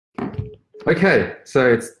Okay,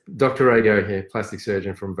 so it's Dr. Ray Goh here, plastic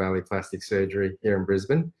surgeon from Valley Plastic Surgery here in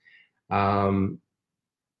Brisbane. Um,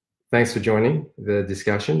 Thanks for joining the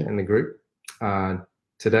discussion and the group. Uh,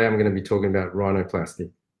 Today I'm going to be talking about rhinoplasty.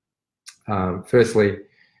 Firstly,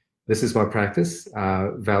 this is my practice,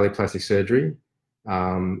 Valley Plastic Surgery.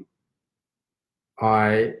 I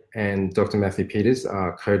and Dr. Matthew Peters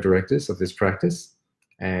are co-directors of this practice,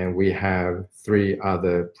 and we have three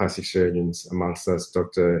other plastic surgeons amongst us,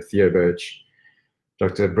 Dr. Theo Birch,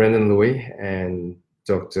 Dr. Brendan Louis, and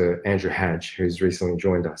Dr. Andrew Hadge, who's recently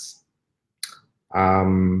joined us.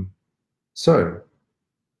 So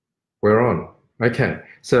we're on. Okay,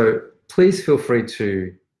 so please feel free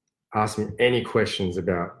to ask me any questions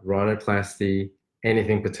about rhinoplasty,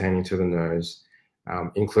 anything pertaining to the nose,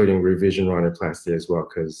 including revision rhinoplasty as well,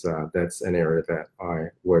 because that's an area that I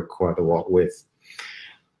work quite a lot with.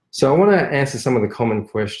 So I want to answer some of the common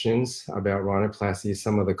questions about rhinoplasty,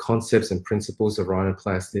 some of the concepts and principles of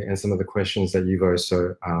rhinoplasty, and some of the questions that you've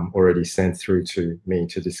also already sent through to me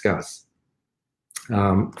to discuss.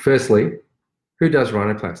 Firstly, who does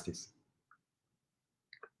rhinoplasties?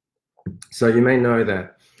 So you may know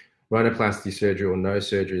that rhinoplasty surgery or nose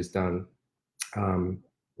surgery is done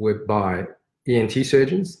by ENT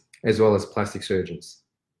surgeons as well as plastic surgeons.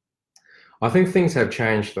 I think things have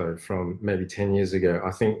changed though from maybe 10 years ago.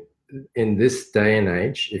 I think in this day and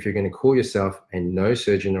age, if you're going to call yourself a nose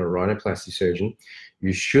surgeon or a rhinoplasty surgeon,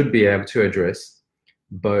 you should be able to address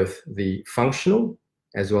both the functional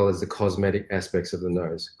as well as the cosmetic aspects of the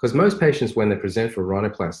nose. Because most patients, when they present for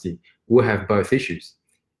rhinoplasty, will have both issues.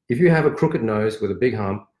 If you have a crooked nose with a big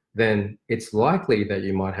hump, then it's likely that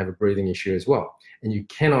you might have a breathing issue as well. And you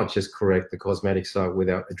cannot just correct the cosmetic side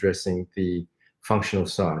without addressing the functional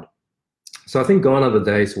side. So I think gone are the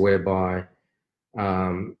days whereby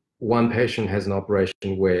one patient has an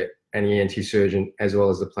operation where an ENT surgeon as well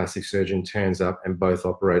as the plastic surgeon turns up and both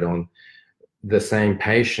operate on the same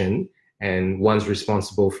patient, and one's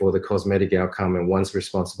responsible for the cosmetic outcome and one's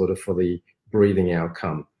responsible for the breathing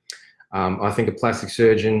outcome. I think a plastic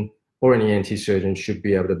surgeon or an ENT surgeon should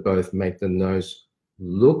be able to both make the nose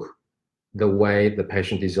look the way the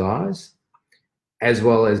patient desires, as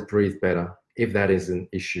well as breathe better, if that is an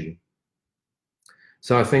issue.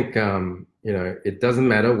 So I think, it doesn't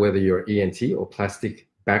matter whether you're ENT or plastic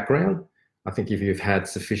background. I think if you've had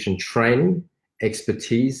sufficient training,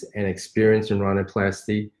 expertise, and experience in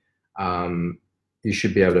rhinoplasty, you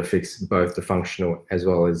should be able to fix both the functional as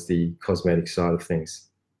well as the cosmetic side of things.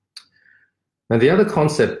 Now, the other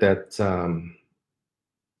concept that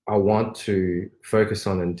I want to focus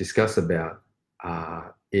on and discuss about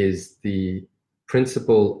is the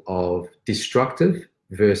principle of destructive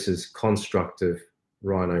versus constructive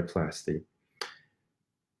rhinoplasty.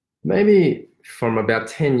 Maybe from about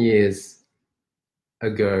 10 years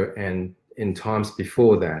ago and in times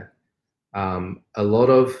before that, a lot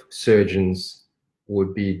of surgeons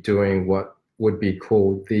would be doing what would be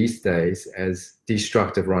called these days as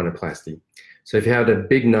destructive rhinoplasty. So if you had a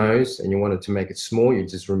big nose and you wanted to make it small, you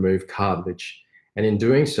just remove cartilage. And in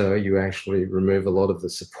doing so, you actually remove a lot of the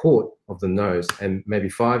support of the nose. And maybe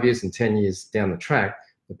 5 years and 10 years down the track,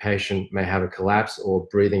 the patient may have a collapse or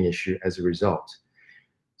breathing issue as a result.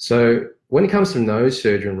 So when it comes to nose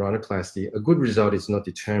surgery and rhinoplasty, a good result is not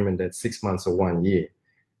determined at 6 months or 1 year.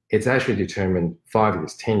 It's actually determined 5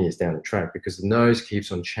 years, 10 years down the track, because the nose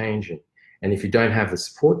keeps on changing. And if you don't have the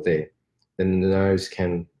support there, then the nose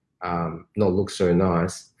can not look so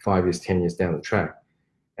nice 5 years, 10 years down the track.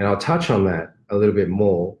 And I'll touch on that a little bit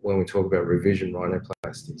more when we talk about revision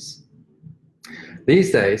rhinoplasties.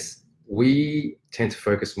 These days, we tend to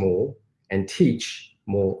focus more and teach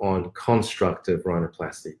more on constructive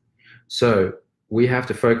rhinoplasty. So we have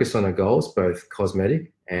to focus on our goals, both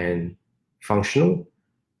cosmetic and functional.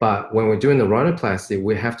 But when we're doing the rhinoplasty,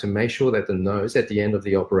 we have to make sure that the nose at the end of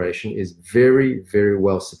the operation is very, very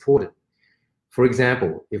well supported. For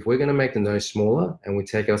example, if we're going to make the nose smaller and we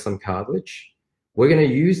take out some cartilage, we're going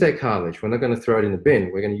to use that cartilage. We're not going to throw it in the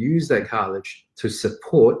bin. We're going to use that cartilage to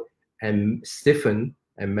support and stiffen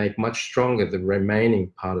and make much stronger the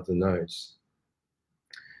remaining part of the nose.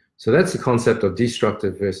 So that's the concept of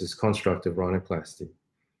destructive versus constructive rhinoplasty.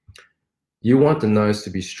 You want the nose to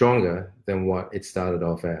be stronger than what it started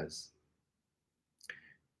off as.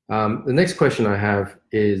 The next question I have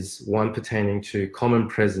is one pertaining to common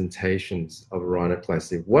presentations of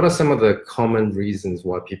rhinoplasty. What are some of the common reasons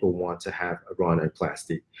why people want to have a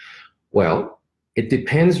rhinoplasty? Well, it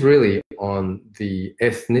depends really on the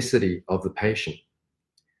ethnicity of the patient.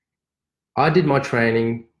 I did my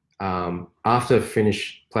training after I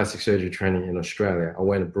finished plastic surgery training in Australia. I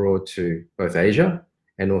went abroad to both Asia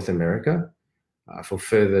and North America. for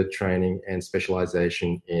further training and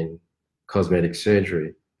specialization in cosmetic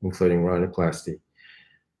surgery, including rhinoplasty.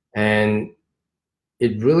 And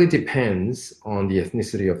it really depends on the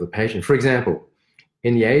ethnicity of the patient. For example,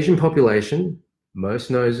 in the Asian population, most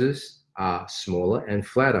noses are smaller and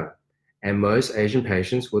flatter, and most Asian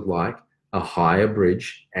patients would like a higher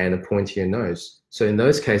bridge and a pointier nose. So in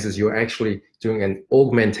those cases, you're actually doing an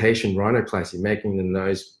augmentation rhinoplasty, making the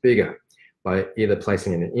nose bigger by either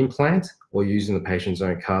placing an implant or using the patient's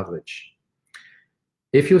own cartilage.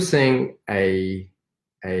 If you're seeing a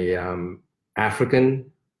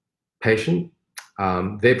African patient,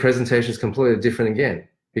 their presentation is completely different again,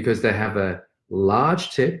 because they have a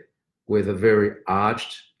large tip with a very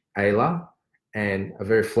arched alar and a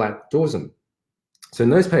very flat dorsum. So in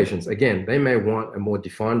those patients, again, they may want a more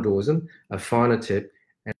defined dorsum, a finer tip,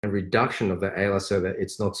 and a reduction of the alar so that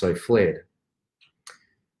it's not so flared.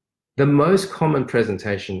 The most common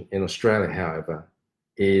presentation in Australia, however,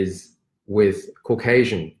 is with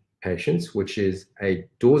Caucasian patients, which is a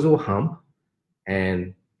dorsal hump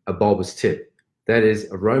and a bulbous tip. That is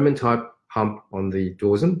a Roman type hump on the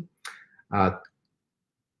dorsum,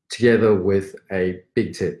 together with a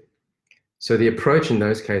big tip. So the approach in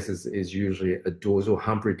those cases is usually a dorsal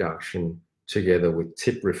hump reduction together with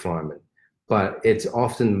tip refinement, but it's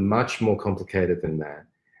often much more complicated than that.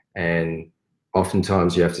 And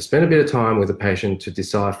oftentimes you have to spend a bit of time with the patient to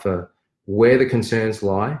decipher where the concerns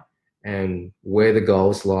lie and where the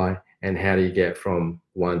goals lie and how do you get from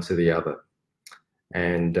one to the other.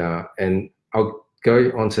 And I'll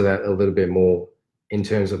go onto that a little bit more in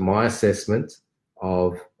terms of my assessment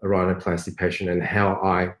of a rhinoplasty patient and how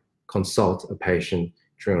I consult a patient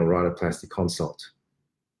during a rhinoplasty consult.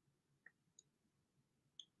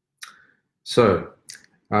 So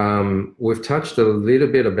we've touched a little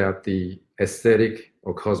bit about the aesthetic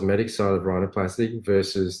or cosmetic side of rhinoplasty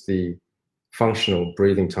versus the functional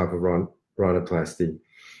breathing type of rhinoplasty.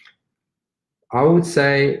 I would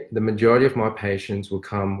say the majority of my patients will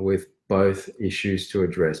come with both issues to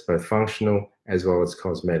address, both functional as well as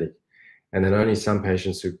cosmetic. And then only some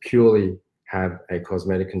patients who purely have a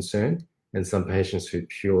cosmetic concern and some patients who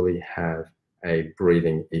purely have a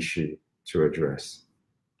breathing issue to address.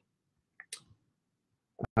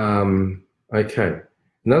 Okay,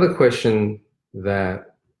 another question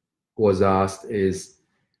that was asked is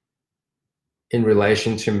in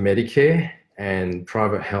relation to Medicare and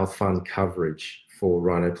private health fund coverage for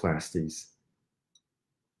rhinoplasties.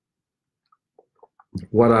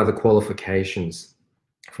 What are the qualifications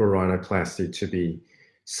for rhinoplasty to be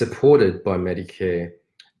supported by Medicare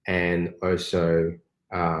and also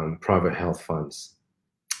private health funds?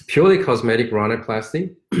 Purely cosmetic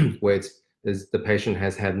rhinoplasty, where the patient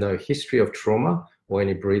has had no history of trauma or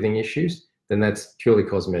any breathing issues, then that's purely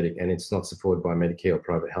cosmetic and it's not supported by Medicare or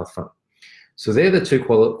private health fund. So they're the two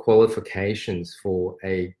qualifications for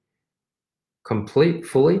a complete,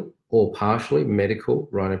 fully, or partially medical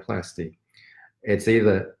rhinoplasty. It's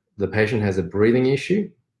either the patient has a breathing issue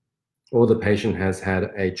or the patient has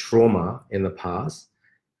had a trauma in the past.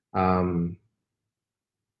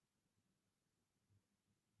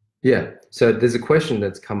 Yeah, so there's a question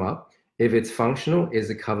that's come up. If it's functional,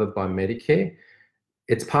 is it covered by Medicare?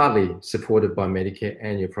 It's partly supported by Medicare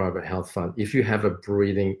and your private health fund if you have a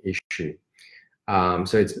breathing issue.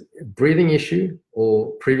 So it's a breathing issue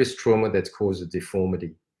or previous trauma that's caused a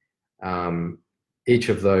deformity. Each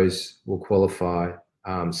of those will qualify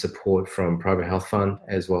support from private health fund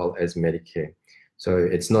as well as Medicare. So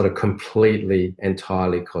it's not a completely,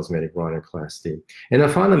 entirely cosmetic rhinoplasty. And I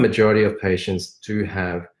find the majority of patients do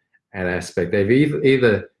have an aspect. They've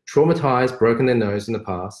either traumatized, broken their nose in the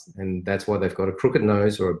past, and that's why they've got a crooked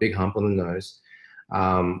nose or a big hump on the nose,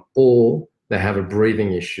 or they have a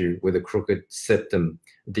breathing issue with a crooked septum,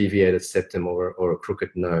 deviated septum, or a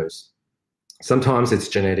crooked nose. Sometimes it's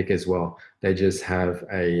genetic as well. They just have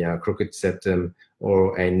a crooked septum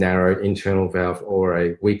or a narrow internal valve or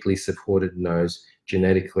a weakly supported nose.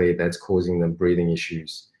 Genetically, that's causing them breathing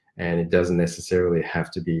issues, and it doesn't necessarily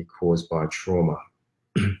have to be caused by trauma.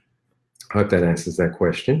 I hope that answers that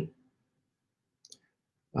question.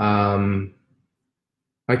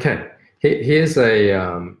 Okay, here's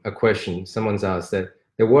a question. Someone's asked that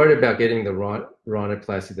they're worried about getting the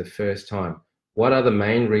rhinoplasty the first time. What are the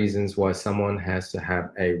main reasons why someone has to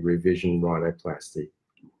have a revision rhinoplasty?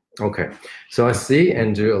 Okay, so I see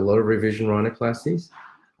and do a lot of revision rhinoplasties.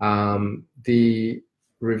 The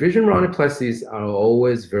revision rhinoplasties are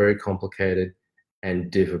always very complicated and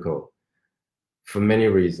difficult for many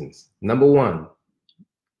reasons. Number one,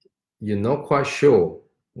 you're not quite sure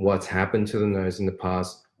what's happened to the nose in the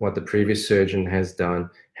past, what the previous surgeon has done,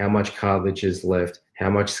 how much cartilage is left, how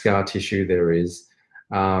much scar tissue there is.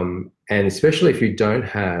 And especially if you don't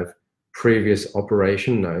have previous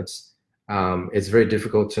operation notes, it's very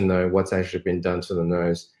difficult to know what's actually been done to the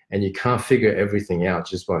nose. And you can't figure everything out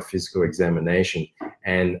just by physical examination.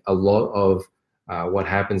 And a lot of what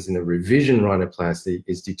happens in the revision rhinoplasty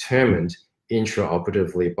is determined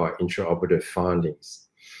intraoperatively by intraoperative findings.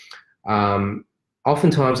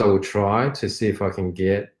 Oftentimes I will try to see if I can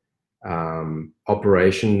get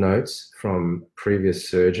operation notes from previous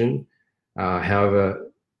surgeon.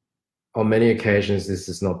 However, on many occasions this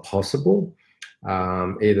is not possible.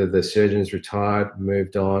 Either the surgeon's retired,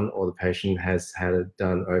 moved on, or the patient has had it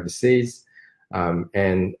done overseas.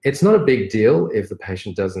 And it's not a big deal if the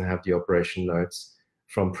patient doesn't have the operation notes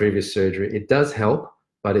from previous surgery. It does help,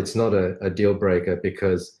 but it's not a deal breaker,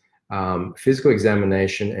 because physical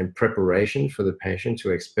examination and preparation for the patient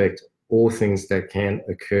to expect all things that can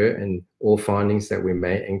occur and all findings that we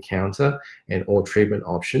may encounter and all treatment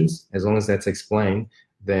options, as long as that's explained,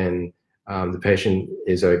 then the patient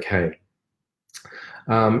is okay.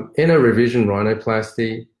 In a revision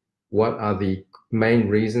rhinoplasty, what are the main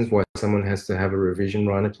reasons why someone has to have a revision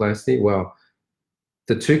rhinoplasty? Well,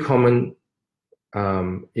 the two common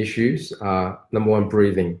issues are, number one,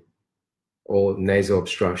 breathing or nasal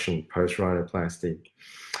obstruction post-rhinoplasty.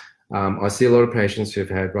 I see a lot of patients who've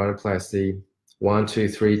had rhinoplasty 1, 2,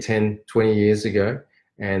 3, 10, 20 years ago,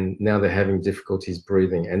 and now they're having difficulties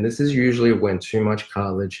breathing. And this is usually when too much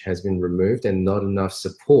cartilage has been removed and not enough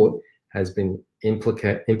support has been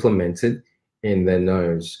implemented in their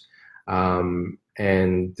nose.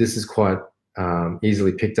 And this is quite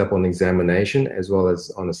easily picked up on examination as well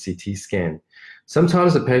as on a CT scan.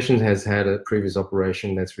 Sometimes the patient has had a previous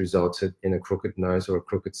operation that's resulted in a crooked nose or a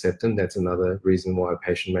crooked septum. That's another reason why a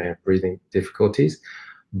patient may have breathing difficulties.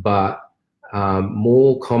 But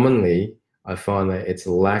more commonly, I find that it's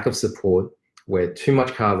a lack of support where too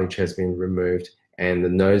much cartilage has been removed and the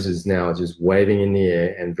nose is now just waving in the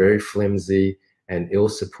air and very flimsy and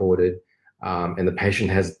ill-supported. And the patient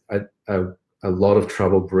has a lot of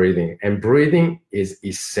trouble breathing. And breathing is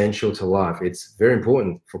essential to life. It's very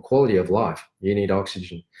important for quality of life. You need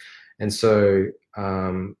oxygen. And so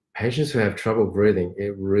patients who have trouble breathing,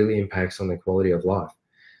 it really impacts on their quality of life.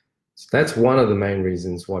 So that's one of the main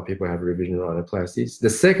reasons why people have revision rhinoplasties. The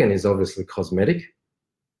second is obviously cosmetic.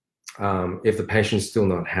 If the patient's still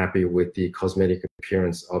not happy with the cosmetic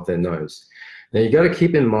appearance of their nose. Now you got to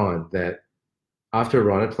keep in mind that after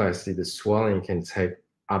rhinoplasty, the swelling can take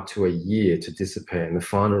up to a year to dissipate, and the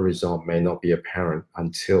final result may not be apparent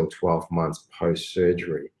until 12 months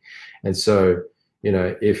post-surgery. And so, you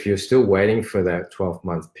know, if you're still waiting for that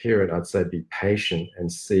 12-month period, I'd say be patient and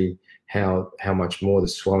see how much more the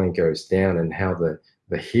swelling goes down and how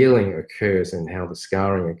the healing occurs and how the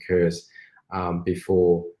scarring occurs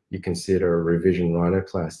before you consider a revision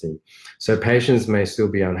rhinoplasty. So patients may still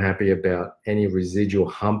be unhappy about any residual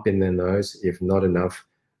hump in their nose if not enough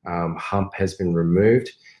hump has been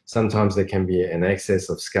removed. Sometimes there can be an excess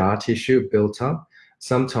of scar tissue built up.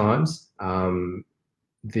 Sometimes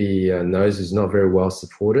the nose is not very well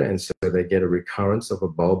supported, and so they get a recurrence of a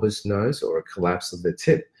bulbous nose or a collapse of the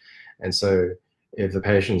tip. And so if the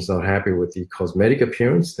patient's not happy with the cosmetic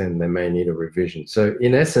appearance, then they may need a revision. So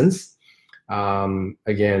in essence,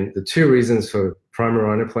 again, the two reasons for primary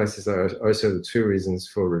rhinoplasties are also the two reasons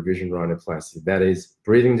for revision rhinoplasty. That is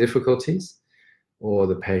breathing difficulties, or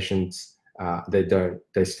the patients,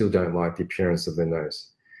 they still don't like the appearance of their nose.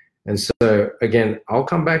 And so again, I'll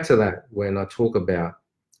come back to that when I talk about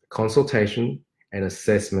consultation and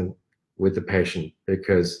assessment with the patient,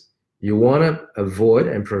 because you want to avoid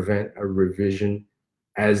and prevent a revision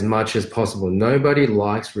as much as possible. Nobody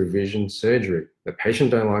likes revision surgery. The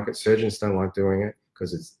patient don't like it, surgeons don't like doing it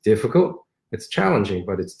because it's difficult. It's challenging,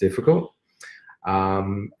 but it's difficult.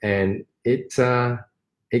 And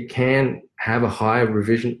it can have a higher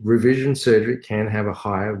revision surgery can have a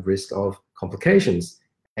higher risk of complications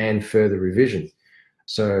and further revision.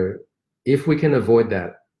 So if we can avoid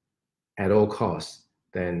that at all costs,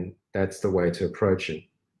 then that's the way to approach it.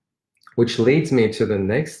 Which leads me to the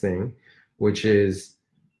next thing, which is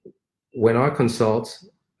when I consult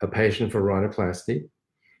a patient for rhinoplasty,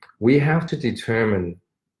 we have to determine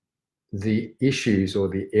the issues or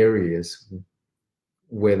the areas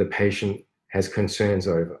where the patient has concerns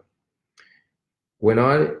over. When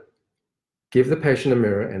I give the patient a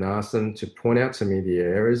mirror and ask them to point out to me the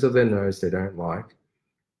areas of their nose they don't like,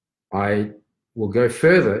 I will go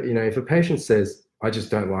further. You know, if a patient says, I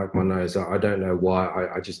just don't like my nose, or I don't know why,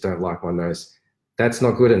 I just don't like my nose, that's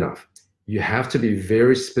not good enough. You have to be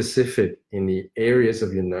very specific in the areas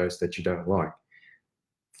of your nose that you don't like.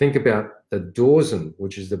 Think about the dorsum,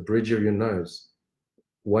 which is the bridge of your nose.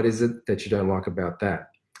 What is it that you don't like about that?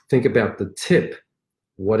 Think about the tip.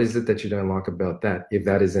 What is it that you don't like about that, if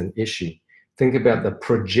that is an issue? Think about the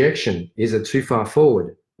projection. Is it too far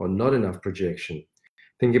forward or not enough projection?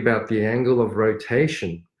 Think about the angle of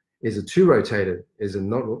rotation. Is it too rotated? Is it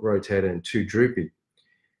not rotated and too droopy?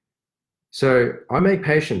 So I make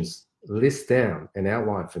patients list down an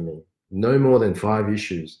outline for me, no more than 5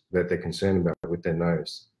 issues that they're concerned about with their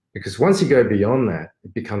nose. Because once you go beyond that,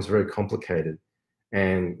 it becomes very complicated,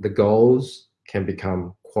 and the goals can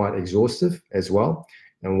become quite exhaustive as well.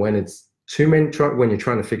 And when it's too many, when you're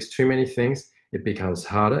trying to fix too many things, it becomes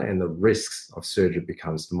harder, and the risks of surgery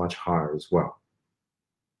becomes much higher as well.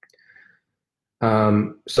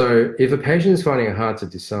 So if a patient is finding it hard to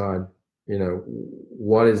decide, you know,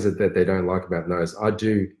 what is it that they don't like about nose, I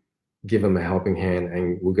do give them a helping hand,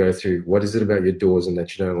 and we'll go through, what is it about your dorsum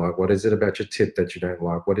that you don't like? What is it about your tip that you don't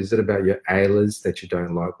like? What is it about your alars that you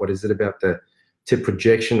don't like? What is it about the tip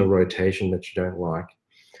projection or rotation that you don't like?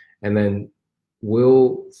 And then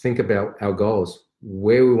we'll think about our goals,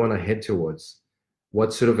 where we want to head towards.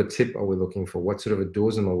 What sort of a tip are we looking for? What sort of a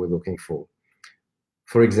dorsum are we looking for?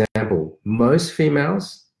 For example, most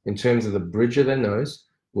females, in terms of the bridge of their nose,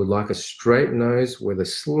 would like a straight nose with the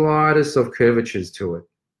slightest of curvatures to it.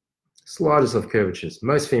 Slightest of curvatures,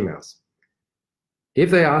 most females. If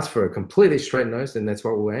they ask for a completely straight nose, then that's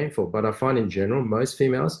what we'll aim for. But I find in general, most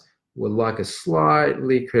females would like a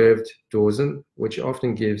slightly curved dorsum, which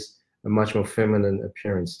often gives a much more feminine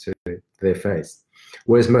appearance to their face.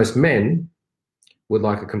 Whereas most men would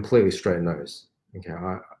like a completely straight nose. Okay,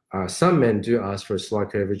 some men do ask for a slight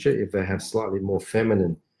curvature if they have slightly more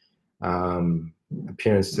feminine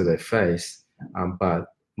appearance to their face, but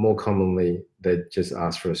more commonly they just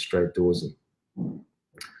ask for a straight dorsum.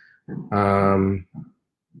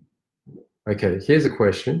 Okay, here's a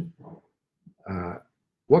question.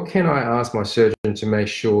 What can I ask my surgeon to make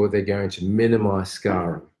sure they're going to minimize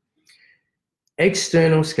scarring?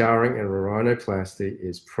 External scarring and rhinoplasty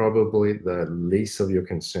is probably the least of your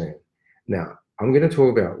concern. Now, I'm going to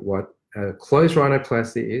talk about what a closed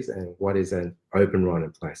rhinoplasty is and what is an open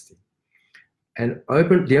rhinoplasty.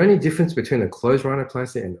 The only difference between a closed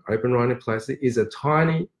rhinoplasty and open rhinoplasty is a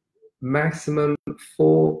tiny maximum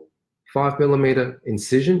 4-5 millimeter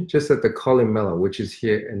incision just at the columella, which is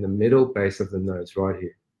here in the middle base of the nose, right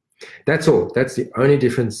here. That's all. That's the only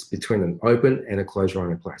difference between an open and a closed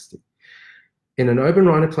rhinoplasty. In an open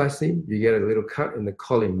rhinoplasty, you get a little cut in the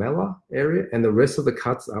columella area, and the rest of the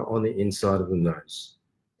cuts are on the inside of the nose,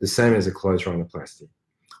 the same as a closed rhinoplasty.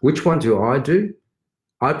 Which one do?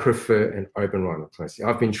 I prefer an open rhinoplasty.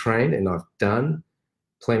 I've been trained and I've done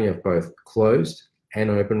plenty of both closed and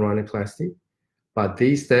open rhinoplasty, but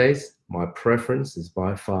these days, my preference is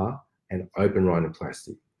by far an open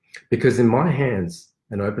rhinoplasty, because in my hands,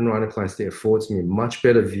 an open rhinoplasty affords me a much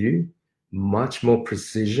better view, much more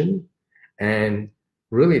precision, and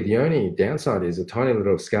really the only downside is a tiny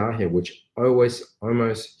little scar here, which always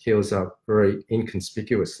almost heals up very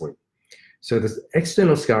inconspicuously. So this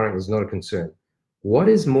external scarring is not a concern. What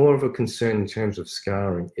is more of a concern in terms of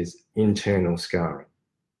scarring is internal scarring,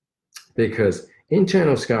 because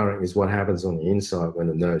internal scarring is what happens on the inside when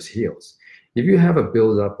the nose heals. If you have a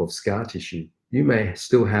buildup of scar tissue, you may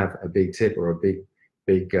still have a big tip or a big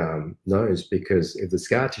nose, because if the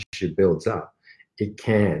scar tissue builds up, it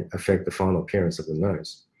can affect the final appearance of the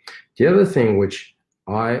nose. The other thing which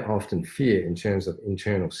I often fear in terms of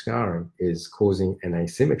internal scarring is causing an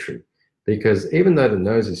asymmetry, because even though the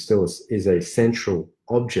nose is a central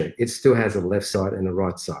object, it still has a left side and a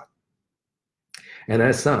right side. And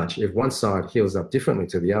as such, if one side heals up differently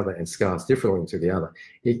to the other and scars differently to the other,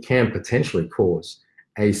 it can potentially cause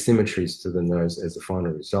asymmetries to the nose as the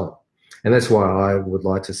final result. And that's why I would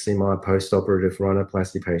like to see my post-operative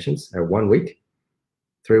rhinoplasty patients at 1 week,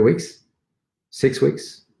 3 weeks, 6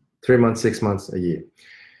 weeks, 3 months, 6 months, a year.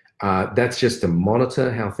 That's just to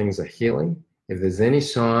monitor how things are healing. If there's any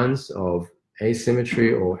signs of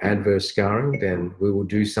asymmetry or adverse scarring, then we will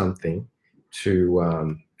do something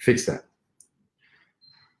to fix that,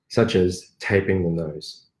 such as taping the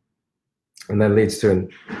nose. And that leads to,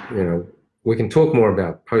 we can talk more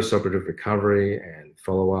about post-operative recovery and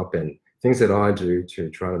follow-up and things that I do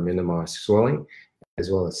to try to minimize swelling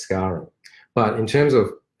as well as scarring. But in terms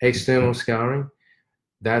of external scarring,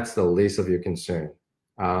 that's the least of your concern.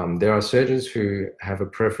 There are surgeons who have a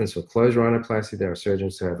preference for closed rhinoplasty. There are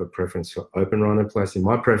surgeons who have a preference for open rhinoplasty.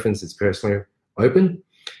 My preference is personally open.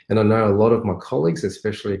 And I know a lot of my colleagues,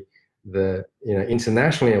 especially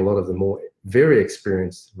internationally, a lot of the more very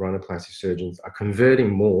experienced rhinoplasty surgeons are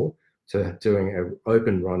converting more to doing an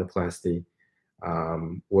open rhinoplasty,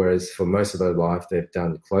 whereas for most of their life, they've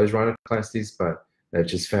done closed rhinoplasties, but They've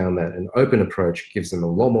just found that an open approach gives them a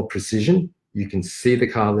lot more precision. You can see the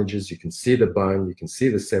cartilages, you can see the bone, you can see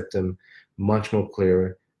the septum much more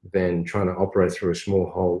clearer than trying to operate through a small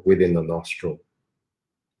hole within the nostril.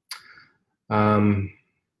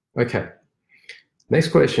 Okay, next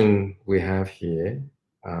question we have here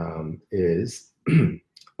is,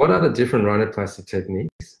 what are the different rhinoplasty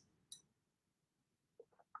techniques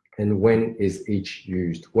and when is each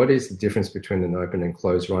used? What is the difference between an open and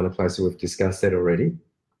closed rhinoplasty? We've discussed that already.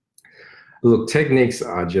 Look, techniques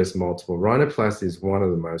are just multiple. Rhinoplasty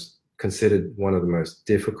is considered one of the most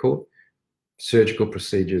difficult surgical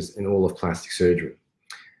procedures in all of plastic surgery.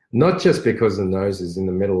 Not just because the nose is in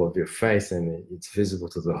the middle of your face and it's visible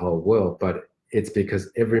to the whole world, but it's because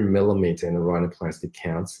every millimeter in a rhinoplasty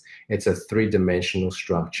counts. It's a three-dimensional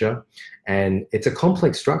structure, and it's a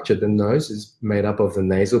complex structure. The nose is made up of the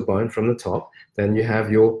nasal bone from the top. Then you have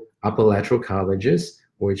your upper lateral cartilages,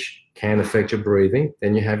 which can affect your breathing.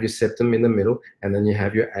 Then you have your septum in the middle, and then you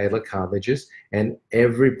have your alar cartilages. And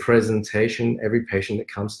every presentation, every patient that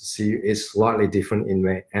comes to see you is slightly different in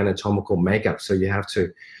their anatomical makeup. So you have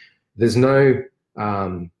to, there's no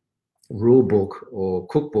rule book or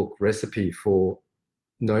cookbook recipe for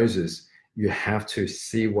noses. You have to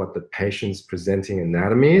see what the patient's presenting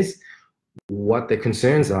anatomy is, what their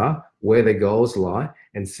concerns are, where their goals lie,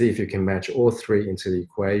 and see if you can match all three into the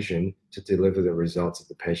equation to deliver the results that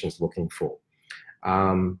the patient's looking for.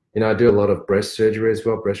 You know, I do a lot of breast surgery as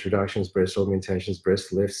well, breast reductions, breast augmentations,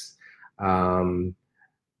 breast lifts.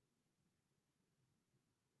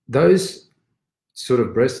 Those sort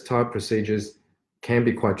of breast type procedures can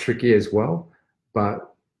be quite tricky as well,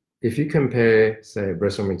 but if you compare, say, a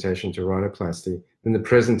breast augmentation to rhinoplasty, then the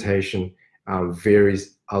presentation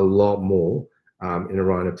varies a lot more in a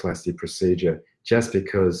rhinoplasty procedure, just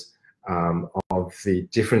because of the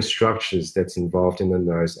different structures that's involved in the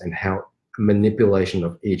nose and how manipulation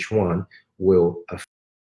of each one will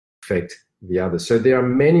affect the other. So there are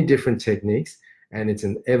many different techniques, and it's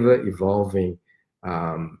an ever-evolving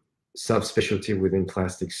subspecialty within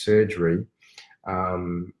plastic surgery.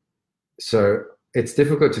 So it's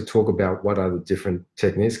difficult to talk about what are the different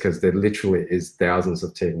techniques, because there literally is thousands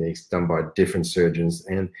of techniques done by different surgeons,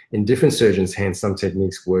 and in different surgeons' hands, some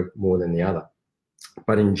techniques work more than the other.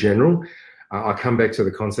 But in general, I come back to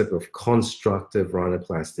the concept of constructive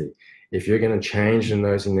rhinoplasty. If you're going to change the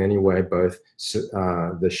nose in any way, both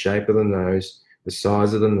the shape of the nose, the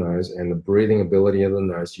size of the nose, and the breathing ability of the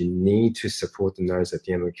nose, you need to support the nose at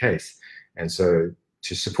the end of the case. And so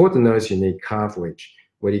to support the nose, you need cartilage.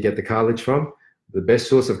 Where do you get the cartilage from? The best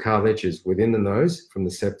source of cartilage is within the nose, from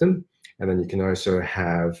the septum, and then you can also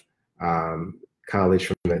have cartilage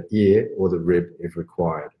from the ear or the rib if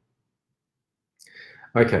required.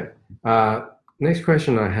 Okay, next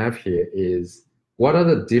question I have here is, what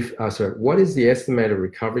is the estimated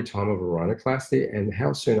recovery time of a rhinoplasty, and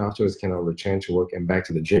how soon afterwards can I return to work and back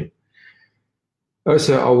to the gym?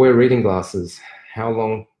 Also, I'll wear reading glasses. How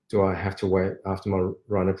long do I have to wait after my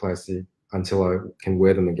rhinoplasty until I can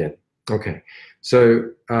wear them again? Okay, so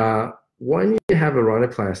when you have a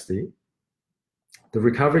rhinoplasty, the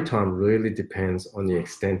recovery time really depends on the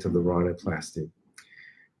extent of the rhinoplasty.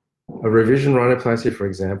 A revision rhinoplasty, for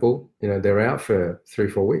example, you know, they're out for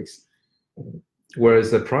 3-4 weeks,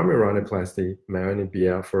 whereas the primary rhinoplasty may only be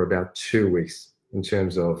out for about 2 weeks in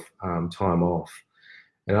terms of time off.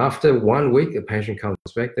 And after 1 week, a patient comes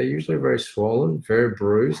back, they're usually very swollen, very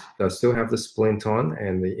bruised. They'll still have the splint on,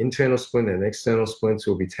 and the internal splint and external splints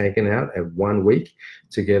will be taken out at 1 week,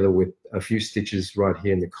 together with a few stitches right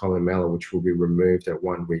here in the columella, which will be removed at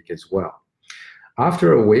 1 week as well.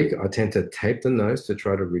 After a week, I tend to tape the nose to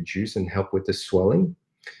try to reduce and help with the swelling.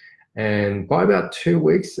 And by about 2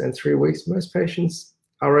 weeks and 3 weeks, most patients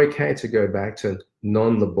are okay to go back to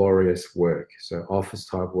non-laborious work. So office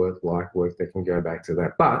type work, light work, they can go back to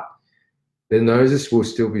that. But their noses will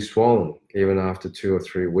still be swollen even after 2 or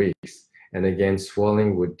 3 weeks. And again,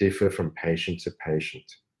 swelling would differ from patient to patient.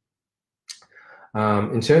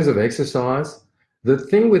 In terms of exercise, the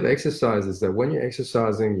thing with exercise is that when you're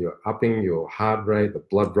exercising, you're upping your heart rate, the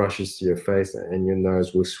blood rushes to your face, and your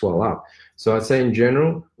nose will swell up. So I'd say in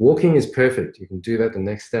general, walking is perfect. You can do that the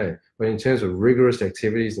next day. But in terms of rigorous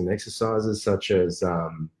activities and exercises such as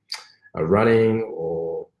running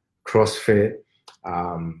or CrossFit,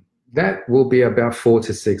 that will be about 4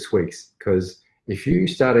 to 6 weeks, because if you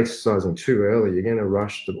start exercising too early, you're going to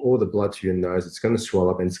rush all the blood to your nose. It's going to swell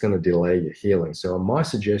up and it's going to delay your healing. So my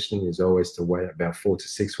suggestion is always to wait about 4 to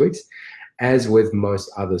 6 weeks, as with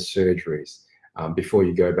most other surgeries, before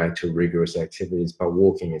you go back to rigorous activities, but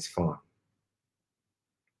walking is fine.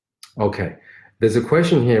 Okay, there's a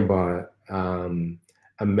question here by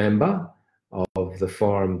a member of the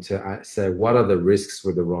forum to say, what are the risks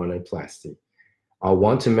with the rhinoplasty? I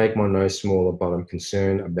want to make my nose smaller, but I'm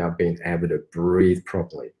concerned about being able to breathe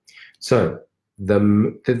properly. So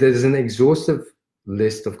there's an exhaustive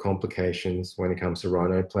list of complications when it comes to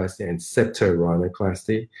rhinoplasty and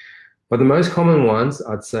septorhinoplasty. But the most common ones,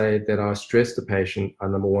 I'd say, that I stress the patient are,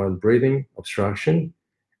 number one, breathing obstruction.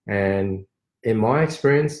 And in my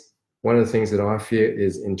experience, one of the things that I fear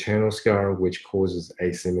is internal scarring, which causes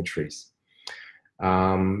asymmetries.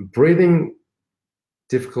 Breathing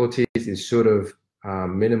difficulties is sort of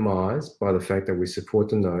minimized by the fact that we support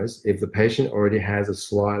the nose. If the patient already has a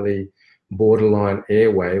slightly borderline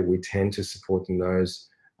airway, we tend to support the nose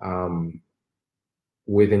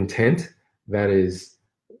with intent. That is,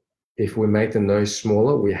 if we make the nose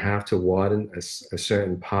smaller, we have to widen a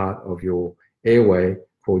certain part of your airway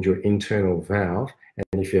called your internal valve.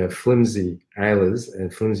 And if you have flimsy alars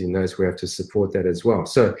and flimsy nose, we have to support that as well.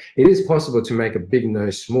 So it is possible to make a big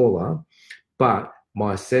nose smaller, but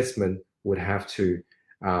my assessment would have to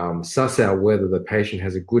suss out whether the patient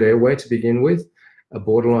has a good airway to begin with, a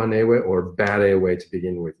borderline airway, or a bad airway to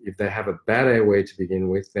begin with. If they have a bad airway to begin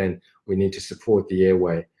with, then we need to support the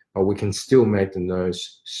airway, but we can still make the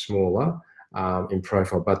nose smaller in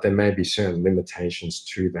profile, but there may be certain limitations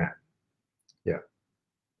to that. Yeah.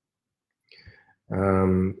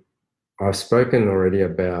 I've spoken already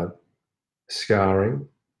about scarring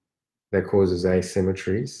that causes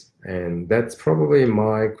asymmetries, and that's probably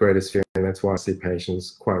my greatest fear, and that's why I see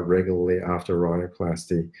patients quite regularly after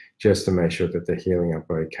rhinoplasty, just to make sure that they're healing up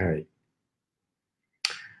okay.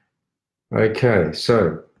 Okay,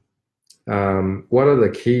 so what are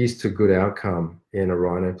the keys to good outcome in a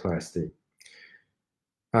rhinoplasty?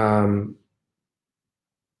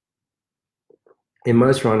 In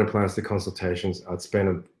most rhinoplasty consultations, I'd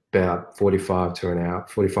spend about 45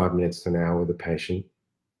 minutes to an hour with the patient.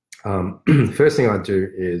 First thing I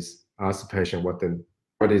do is ask the patient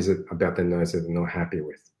what is it about their nose that they're not happy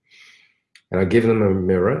with. And I give them a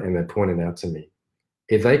mirror and they point it out to me.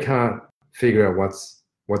 If they can't figure out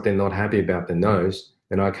what they're not happy about the nose,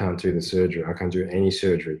 then I can't do the surgery. I can't do any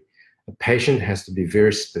surgery. The patient has to be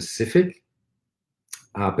very specific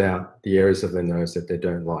about the areas of their nose that they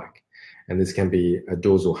don't like. And this can be a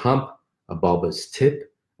dorsal hump, a bulbous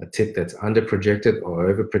tip, a tip that's under-projected or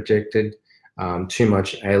over-projected, too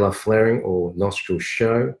much alar flaring or nostril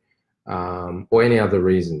show, or any other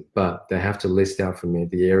reason. But they have to list out for me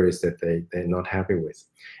the areas that they're not happy with.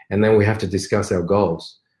 And then we have to discuss our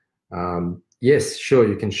goals. Yes, sure,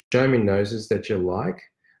 you can show me noses that you like,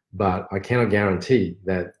 but I cannot guarantee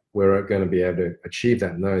that we're going to be able to achieve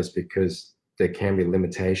that nose because there can be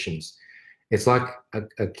limitations. It's like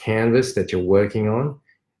a canvas that you're working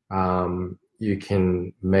on. You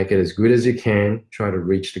can make it as good as you can, try to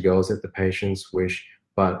reach the goals that the patients wish,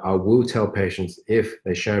 but I will tell patients if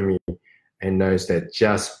they show me a nose that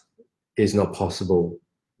just is not possible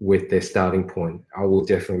with their starting point, I will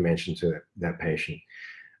definitely mention to that patient.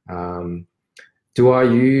 Do I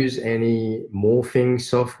use any morphing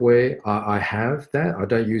software? I have that. I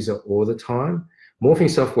don't use it all the time.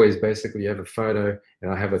 Morphing software is basically you have a photo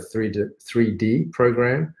and I have a 3D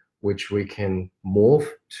program which we can morph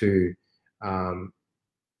to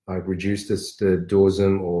like reduce the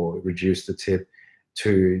dorsum or reduce the tip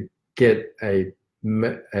to get a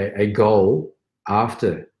goal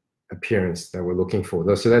after appearance that we're looking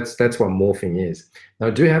for. So that's what morphing is. Now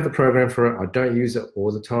I do have the program for it. I don't use it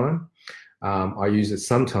all the time. I use it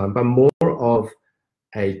sometime, but more of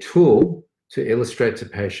a tool to illustrate to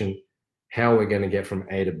patient how we're going to get from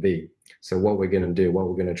A to B. So what we're going to do, what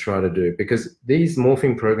we're going to try to do, because these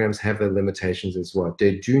morphing programs have their limitations as well.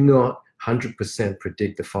 They do not 100%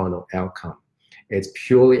 predict the final outcome. It's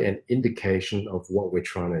purely an indication of what we're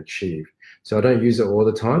trying to achieve. So I don't use it all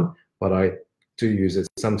the time, but I do use it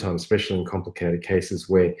sometimes, especially in complicated cases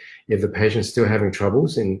where if the patient's still having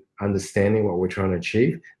troubles in understanding what we're trying to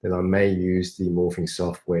achieve, then I may use the morphing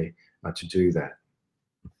software to do that.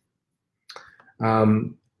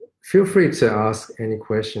 Feel free to ask any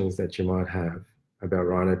questions that you might have about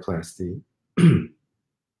rhinoplasty.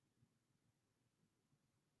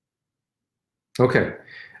 Okay,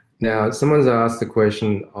 now someone's asked the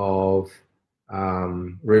question of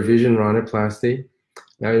revision rhinoplasty.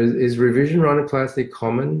 Now, is revision rhinoplasty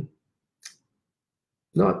common?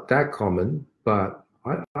 Not that common, but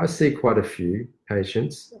I see quite a few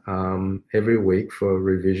patients every week for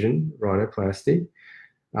revision rhinoplasty.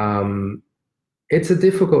 It's a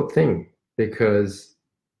difficult thing because,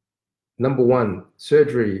 number one,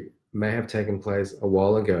 surgery may have taken place a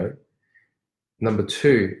while ago. Number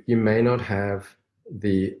two, you may not have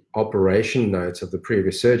the operation notes of the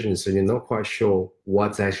previous surgeon, so you're not quite sure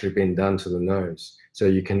what's actually been done to the nose. So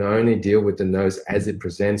you can only deal with the nose as it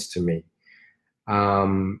presents to me.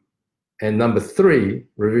 And number three,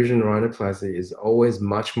 revision rhinoplasty is always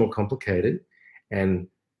much more complicated. And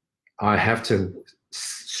I have to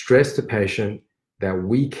stress the patient that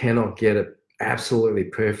we cannot get it absolutely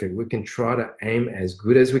perfect. We can try to aim as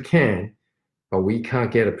good as we can, but we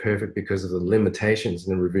can't get it perfect because of the limitations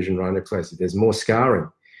in the revision rhinoplasty. There's more scarring.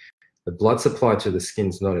 The blood supply to the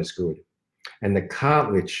skin's not as good. And the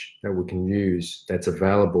cartilage that we can use that's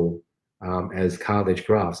available as cartilage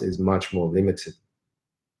grafts is much more limited.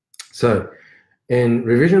 So in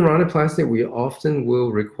revision rhinoplasty, we often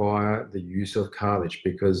will require the use of cartilage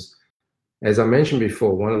because, as I mentioned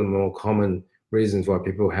before, one of the more common reasons why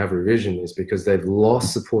people have revision is because they've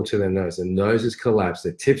lost support to their nose. Their nose is collapsed,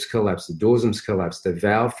 their tips collapsed, the dorsum's collapsed, their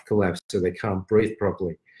valve collapsed, so they can't breathe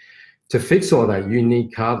properly. To fix all that, you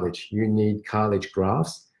need cartilage. You need cartilage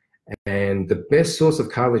grafts. And the best source of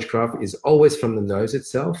cartilage graft is always from the nose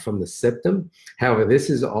itself, from the septum. However, this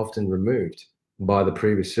is often removed by the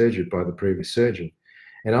previous surgeon.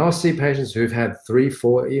 And I'll see patients who've had 3,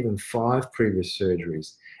 4, even 5 previous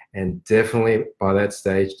surgeries. And definitely by that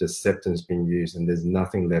stage, the septum's been used and there's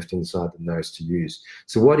nothing left inside the nose to use.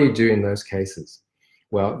 So what do you do in those cases?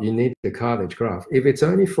 Well, you need the cartilage graft. If it's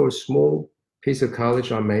only for a small piece of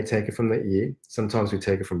cartilage, I may take it from the ear. Sometimes we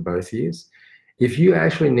take it from both ears. If you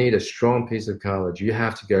actually need a strong piece of cartilage, you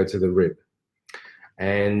have to go to the rib.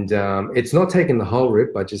 And it's not taking the whole rib,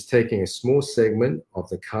 but just taking a small segment of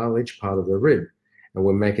the cartilage part of the rib. And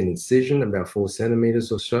we'll make an incision about 4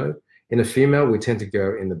 centimeters or so. In a female, we tend to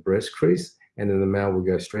go in the breast crease, and in the male, we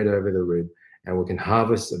go straight over the rib. And we can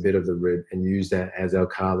harvest a bit of the rib and use that as our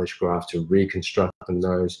cartilage graft to reconstruct the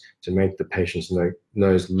nose, to make the patient's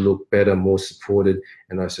nose look better, more supported,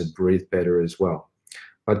 and also breathe better as well.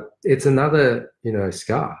 But it's another,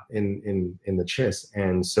 scar in the chest.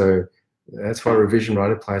 And so that's why revision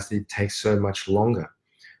rhinoplasty takes so much longer.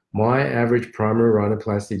 My average primary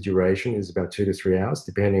rhinoplasty duration is about 2 to 3 hours,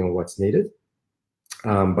 depending on what's needed.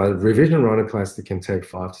 But revision rhinoplasty can take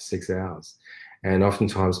 5 to 6 hours. And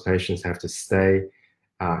oftentimes patients have to stay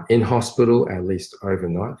in hospital at least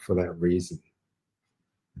overnight for that reason.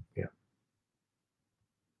 Yeah.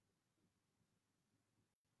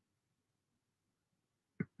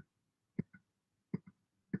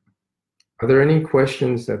 Are there any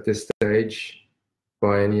questions at this stage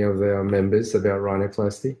by any of our members about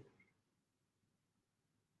rhinoplasty?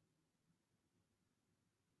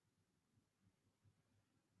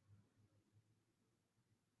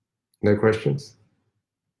 No questions?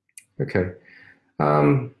 Okay.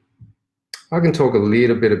 I can talk a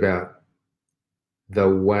little bit about the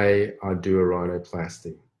way I do a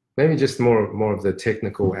rhinoplasty. Maybe just more of the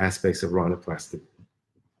technical aspects of rhinoplasty.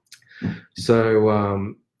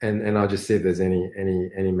 So, and I'll just see if there's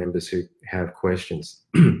any members who have questions.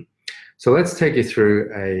 So let's take you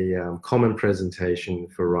through a common presentation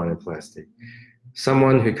for rhinoplasty.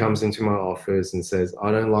 Someone who comes into my office and says,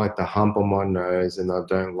 I don't like the hump on my nose and I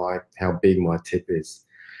don't like how big my tip is.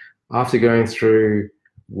 After going through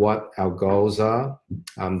what our goals are,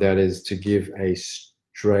 that is to give a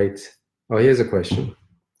straight, oh, here's a question.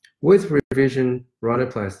 With revision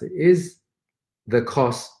rhinoplasty, is the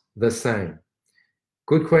cost the same?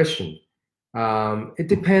 Good question. It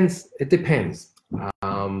depends. It depends.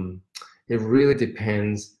 It really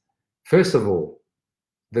depends. First of all,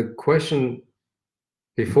 the question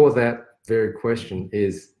before that very question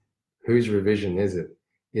is, whose revision is it?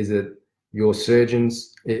 Is it your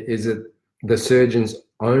surgeon's? Is it the surgeon's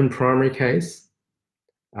own primary case?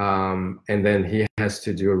 And then he has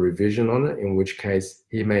to do a revision on it, in which case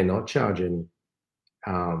he may not charge any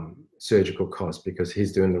surgical costs because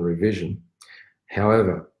he's doing the revision.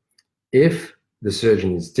 However, if the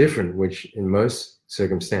surgeon is different, which in most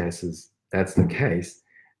circumstances that's the case,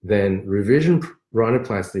 then revision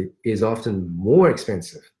rhinoplasty is often more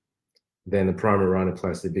expensive than the primary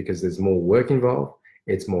rhinoplasty because there's more work involved,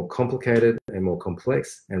 it's more complicated and more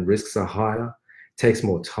complex, and risks are higher, takes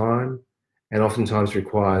more time, and oftentimes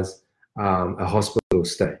requires a hospital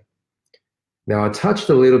stay. Now, I touched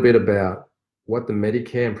a little bit about what the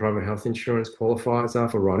Medicare and private health insurance qualifiers are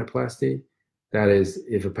for rhinoplasty. That is,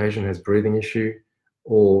 if a patient has breathing issue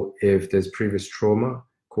or if there's previous trauma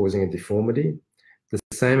causing a deformity. The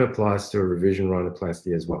same applies to a revision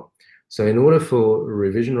rhinoplasty as well. So in order for a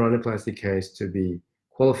revision rhinoplasty case to be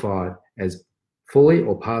qualified as fully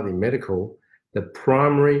or partly medical, the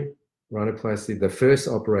primary rhinoplasty, the first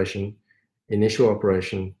operation, initial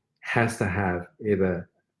operation, has to have either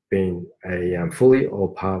been a fully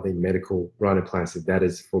or partly medical rhinoplasty. That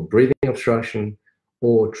is for breathing obstruction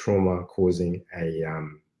or trauma causing a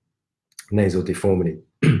nasal deformity.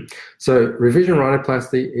 So revision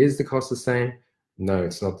rhinoplasty, is the cost the same? No,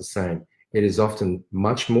 it's not the same. It is often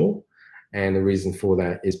much more, and the reason for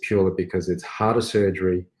that is purely because it's harder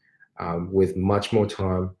surgery with much more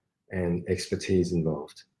time and expertise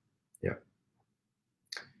involved. Yeah.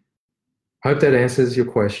 Hope that answers your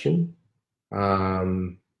question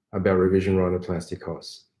about revision rhinoplasty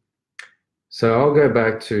costs. So I'll go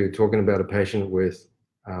back to talking about a patient with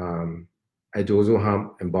a dorsal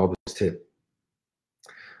hump and bulbous tip.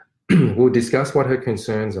 We'll discuss what her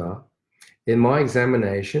concerns are. In my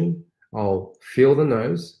examination, I'll feel the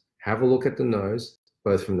nose, have a look at the nose,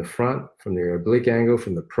 both from the front, from the oblique angle,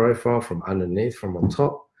 from the profile, from underneath, from on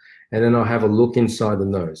top, and then I'll have a look inside the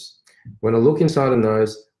nose. When I look inside the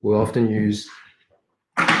nose, we'll often use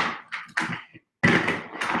a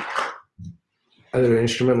little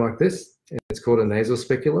instrument like this. It's called a nasal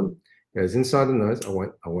speculum. It goes inside the nose. I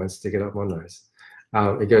won't stick it up my nose.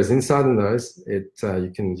 It goes inside the nose.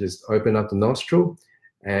 You can just open up the nostril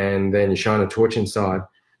and then you shine a torch inside.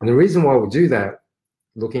 And the reason why we do that,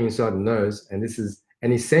 looking inside the nose, and this is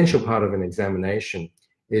an essential part of an examination,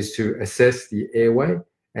 is to assess the airway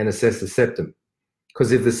and assess the septum.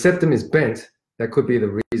 Because if the septum is bent, that could be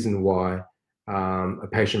the reason why a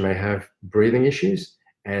patient may have breathing issues,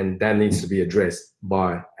 and that needs to be addressed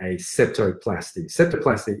by a septoplasty.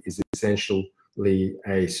 Septoplasty is essentially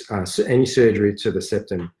any surgery to the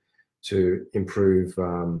septum to improve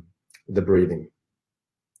the breathing.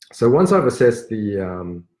 So once I've assessed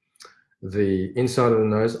the inside of the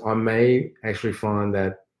nose, I may actually find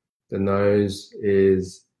that the nose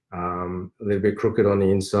is a little bit crooked on the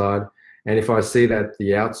inside. And if I see that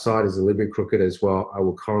the outside is a little bit crooked as well, I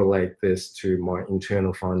will correlate this to my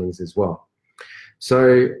internal findings as well.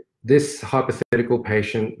 So this hypothetical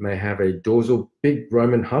patient may have a dorsal big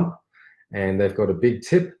Roman hump, and they've got a big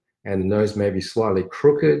tip, and the nose may be slightly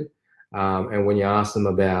crooked. And when you ask them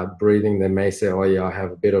about breathing, they may say, oh yeah, I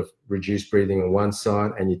have a bit of reduced breathing on one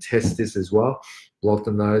side, and you test this as well. Block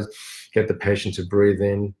the nose, get the patient to breathe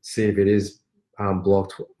in, see if it is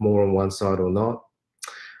blocked more on one side or not.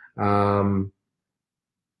 And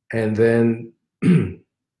then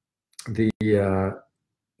the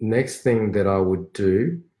next thing that I would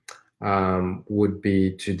do would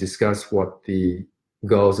be to discuss what the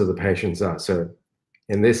goals of the patients are. So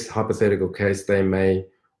in this hypothetical case, they may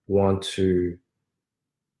want to,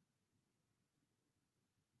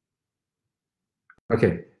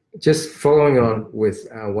 okay, just following on with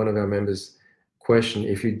one of our members' question,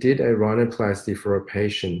 if you did a rhinoplasty for a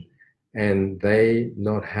patient and they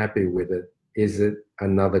not happy with it, is it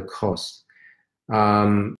another cost?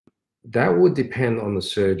 That would depend on the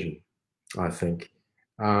surgeon, I think.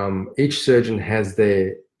 Each surgeon has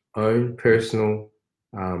their own personal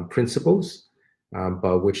principles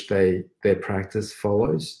by which their practice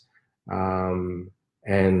follows.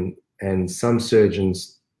 And some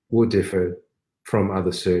surgeons will differ from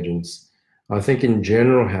other surgeons. I think in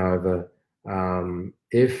general, however,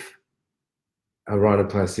 if a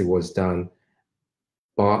rhinoplasty was done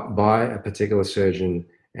by a particular surgeon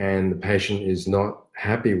and the patient is not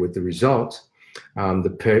happy with the result,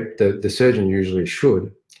 the surgeon usually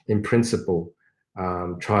should, in principle,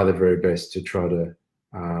 try the very best to try to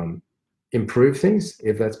improve things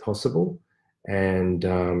if that's possible, and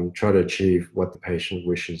try to achieve what the patient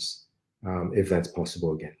wishes if that's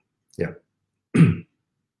possible again. Yeah.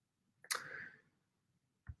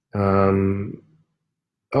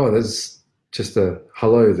 Oh, there's just a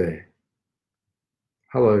hello there.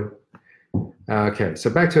 Hello. Okay, so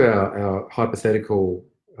back to our hypothetical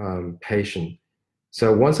patient.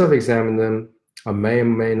 So once I've examined them, I may or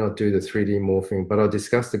may not do the 3D morphing, but I'll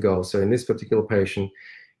discuss the goals. So in this particular patient,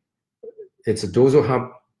 it's a dorsal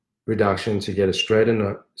hump reduction to get a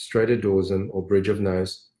straighter dorsum or bridge of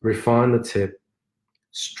nose, refine the tip,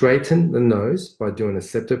 straighten the nose by doing a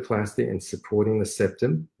septoplasty and supporting the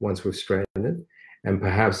septum once we've straightened it, and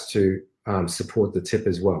perhaps to support the tip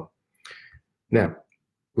as well. Now,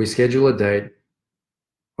 we schedule a date.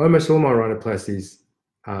 Almost all my rhinoplasties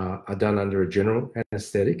are done under a general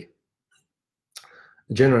anesthetic.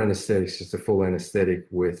 A general anesthetic is just a full anesthetic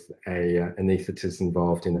with an anesthetist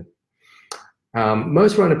involved in it.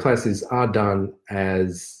 Most rhinoplasties are done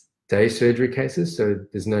as day surgery cases, so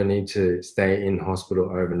there's no need to stay in hospital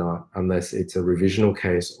overnight unless it's a revisional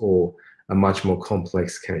case or a much more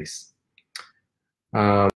complex case.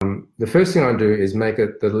 The first thing I do is make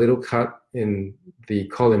the little cut in the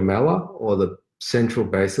columella, or the central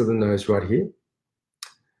base of the nose right here.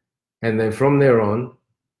 And then from there on,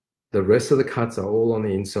 the rest of the cuts are all on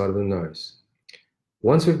the inside of the nose.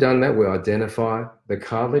 Once we've done that, we identify the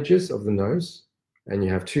cartilages of the nose and you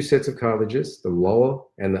have two sets of cartilages, the lower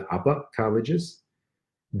and the upper cartilages.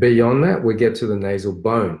 Beyond that, we get to the nasal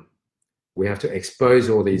bone. We have to expose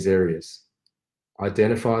all these areas,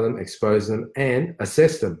 identify them, expose them, and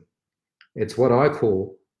assess them. It's what I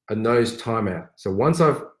call a nose timeout. So once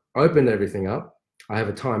I've opened everything up, I have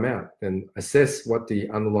a timeout, then assess what the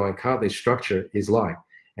underlying cartilage structure is like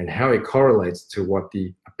and how it correlates to what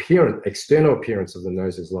the external appearance of the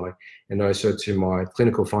nose is like, and also to my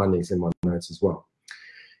clinical findings in my notes as well.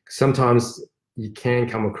 Sometimes you can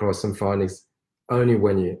come across some findings only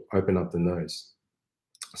when you open up the nose.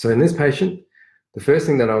 So in this patient, the first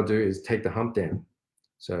thing that I'll do is take the hump down.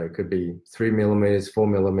 So it could be 3 millimeters, 4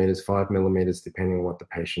 millimeters, 5 millimeters, depending on what the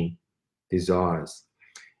patient desires.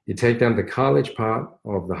 You take down the cartilage part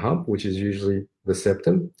of the hump, which is usually the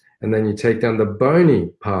septum, and then you take down the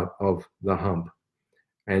bony part of the hump.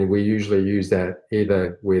 And we usually use that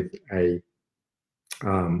either with a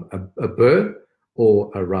burr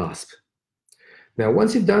or a rasp. Now,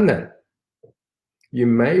 once you've done that, you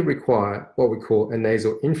may require what we call a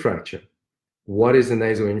nasal infracture. What is a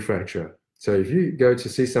nasal infracture? So if you go to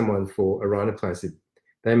see someone for a rhinoplasty,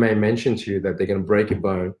 they may mention to you that they're going to break a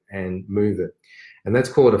bone and move it. And that's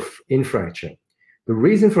called an infracture. The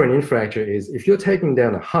reason for an infracture is if you're taking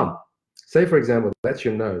down a hump, say for example, that's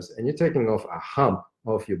your nose, and you're taking off a hump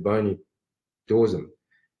off your bony dorsum.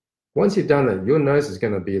 Once you've done that, your nose is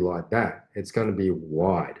going to be like that. It's going to be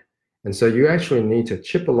wide. And so you actually need to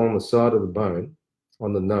chip along the side of the bone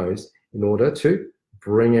on the nose in order to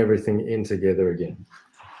bring everything in together again.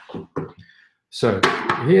 So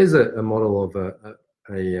here's a model of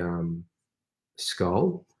a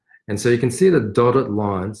skull. And so you can see the dotted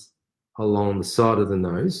lines along the side of the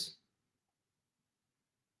nose,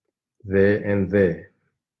 there and there,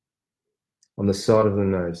 on the side of the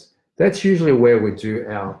nose. That's usually where we do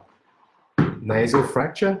our nasal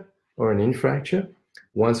fracture or an infracture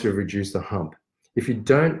once we've reduced the hump. If you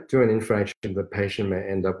don't do an infracture, the patient may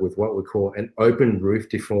end up with what we call an open roof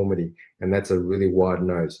deformity, and that's a really wide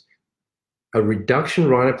nose. A reduction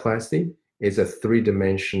rhinoplasty is a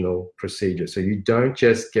three-dimensional procedure. So you don't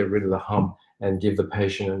just get rid of the hump and give the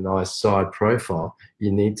patient a nice side profile.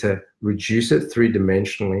 You need to reduce it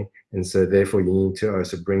three-dimensionally, and so therefore you need to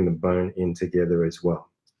also bring the bone in together as well.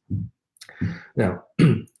 Now,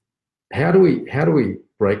 how do we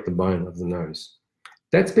break the bone of the nose?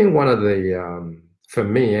 That's been one of the, for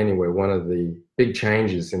me anyway, one of the big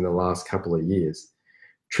changes in the last couple of years.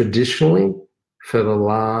 Traditionally, for the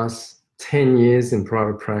last 10 years in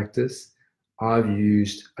private practice, I've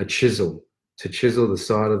used a chisel to chisel the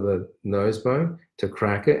side of the nose bone, to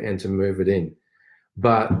crack it and to move it in.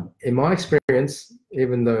 But in my experience,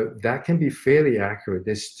 even though that can be fairly accurate,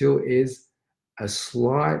 there still is a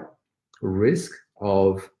slight risk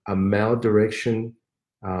of a maldirection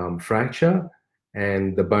fracture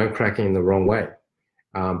and the bone cracking in the wrong way,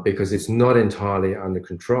 because it's not entirely under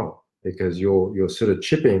control, because you're sort of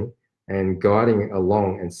chipping and guiding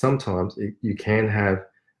along, and sometimes you can have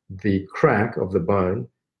the crack of the bone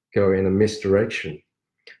go in a misdirection.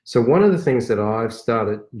 So one of the things that I've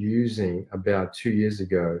started using about 2 years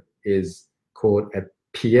ago is called a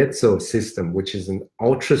piezo system, which is an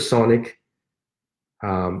ultrasonic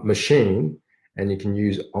machine, and you can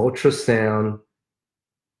use ultrasound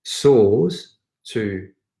saws to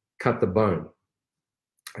cut the bone.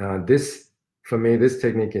 For me, this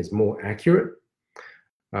technique is more accurate.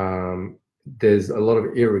 There's a lot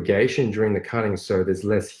of irrigation during the cutting, so there's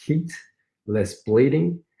less heat, less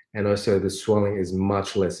bleeding, and also the swelling is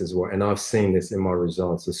much less as well. And I've seen this in my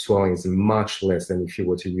results. The swelling is much less than if you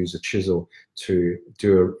were to use a chisel to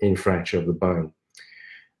do an infracture of the bone.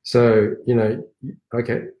 So,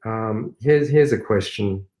 okay, here's a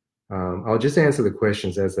question. I'll just answer the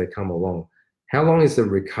questions as they come along. How long is the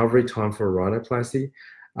recovery time for a rhinoplasty?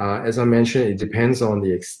 As I mentioned, it depends on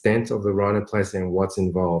the extent of the rhinoplasty and what's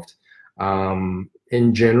involved.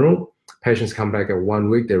 In general, patients come back at 1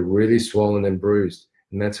 week, they're really swollen and bruised.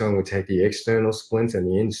 And that's when we take the external splints and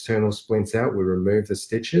the internal splints out. We remove the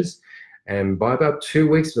stitches. And by about 2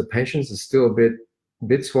 weeks, the patients are still a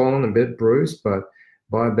bit swollen, a bit bruised, but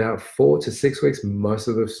by about 4 to 6 weeks, most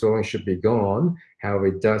of the swelling should be gone. However,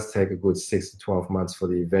 it does take a good 6 to 12 months for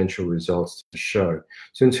the eventual results to show.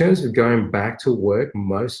 So in terms of going back to work,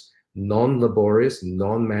 most non-laborious,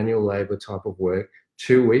 non-manual labor type of work,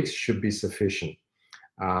 2 weeks should be sufficient.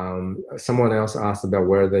 Someone else asked about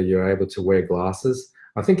whether you're able to wear glasses.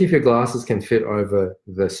 I think if your glasses can fit over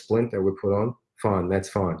the splint that we put on, fine, that's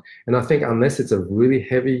fine. And I think unless it's a really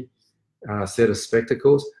heavy set of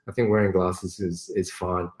spectacles, I think wearing glasses is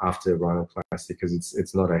fine after rhinoplasty, because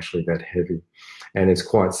it's not actually that heavy, and it's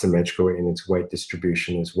quite symmetrical in its weight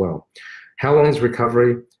distribution as well. How long is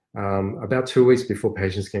recovery? About 2 weeks before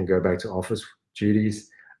patients can go back to office duties.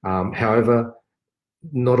 However,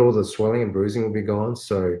 not all the swelling and bruising will be gone,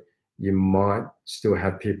 so you might still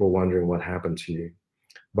have people wondering what happened to you.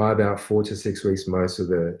 By about 4 to 6 weeks, most of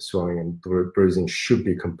the swelling and bruising should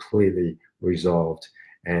be completely resolved,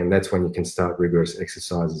 and that's when you can start rigorous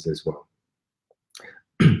exercises as well.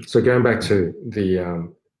 So going back to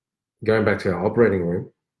our operating room,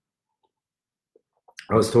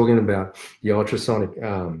 I was talking about the ultrasonic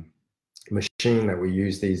machine that we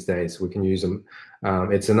use these days. We can use them.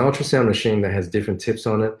 It's an ultrasound machine that has different tips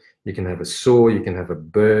on it. You can have a saw, you can have a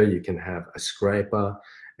burr, you can have a scraper.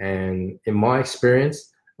 And in my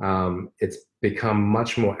experience, it's become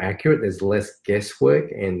much more accurate. There's less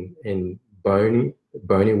guesswork in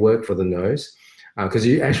bony work for the nose, because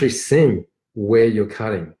you actually see where you're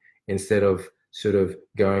cutting instead of sort of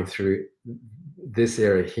going through this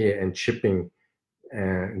area here and chipping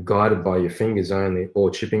guided by your fingers only, or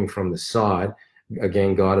chipping from the side,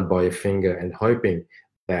 again guided by your finger and hoping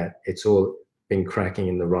that it's all been cracking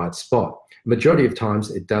in the right spot. Majority of times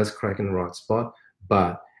it does crack in the right spot,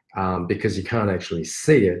 but because you can't actually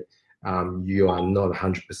see it, you are not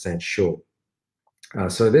 100% sure.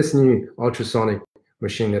 So this new ultrasonic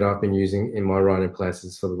machine that I've been using in my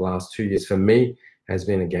rhinoplasties for the last 2 years, for me, has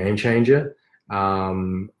been a game changer.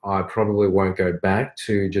 I probably won't go back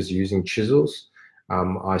to just using chisels.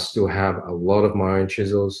 I still have a lot of my own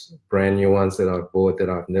chisels, brand new ones that I've bought that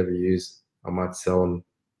I've never used. I might sell them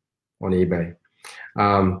on eBay.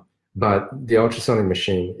 But the ultrasonic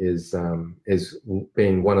machine is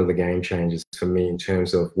been one of the game changers for me in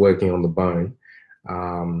terms of working on the bone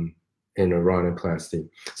in a rhinoplasty.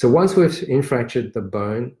 So once we've infractured the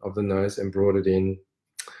bone of the nose and brought it in,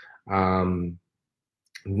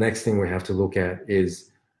 next thing we have to look at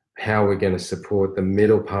is how we're going to support the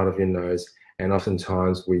middle part of your nose. And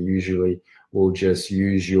oftentimes we usually will just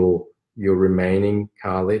use your remaining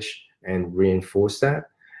cartilage and reinforce that.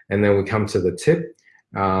 And then we come to the tip.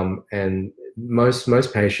 And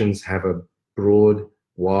most patients have a broad,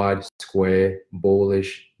 wide, square,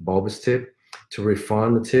 ballish, bulbous tip. To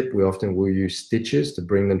refine the tip, we often will use stitches to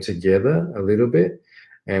bring them together a little bit.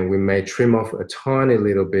 And we may trim off a tiny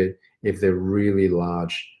little bit if they're really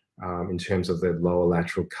large in terms of the lower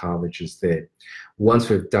lateral cartilages there. Once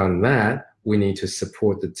we've done that, we need to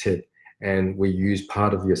support the tip, and we use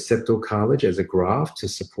part of your septal cartilage as a graft to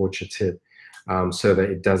support your tip, so that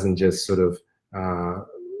it doesn't just sort of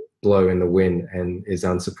blow in the wind and is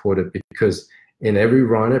unsupported. Because in every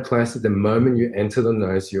rhinoplasty, the moment you enter the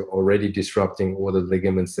nose, you're already disrupting all the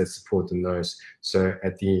ligaments that support the nose. So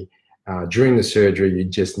during the surgery, you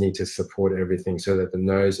just need to support everything so that the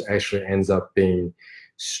nose actually ends up being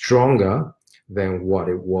stronger than what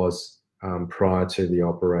it was prior to the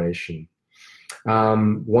operation.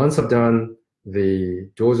 Once I've done the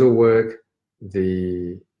dorsal work,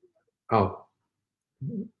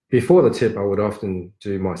 before the tip, I would often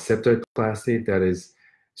do my septoplasty, that is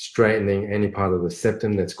straightening any part of the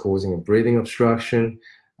septum that's causing a breathing obstruction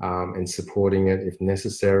and supporting it if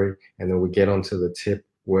necessary. And then we get onto the tip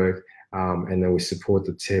work, and then we support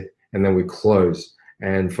the tip, and then we close.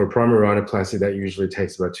 And for primary rhinoplasty, that usually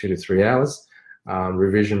takes about 2 to 3 hours.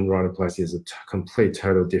 Revision rhinoplasty is a complete,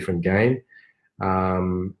 total different game.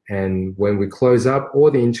 And when we close up, all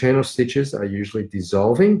the internal stitches are usually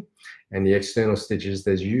dissolving, and the external stitches,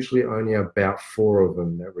 there's usually only about 4 of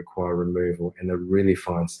them that require removal, and they're really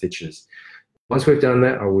fine stitches. Once we've done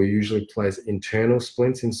that, I will usually place internal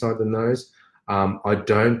splints inside the nose. I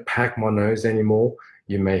don't pack my nose anymore.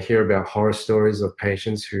 You may hear about horror stories of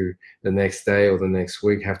patients who the next day or the next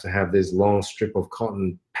week have to have this long strip of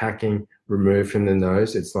cotton packing removed from the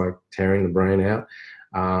nose. It's like tearing the brain out.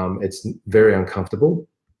 It's very uncomfortable.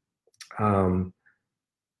 I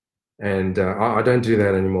don't do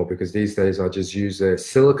that anymore, because these days I just use a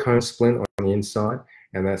silicone splint on the inside,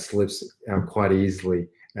 and that slips out quite easily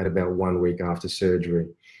at about 1 week after surgery.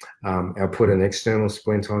 I'll put an external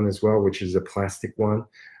splint on as well, which is a plastic one,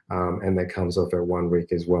 and that comes off at 1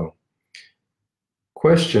 week as well.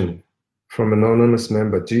 Question from an anonymous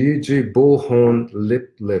member: do you do bullhorn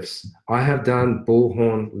lip lifts? I have done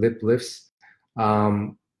bullhorn lip lifts.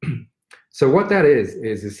 So what that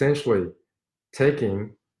is essentially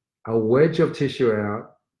taking a wedge of tissue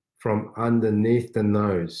out from underneath the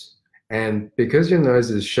nose. And because your nose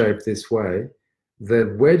is shaped this way,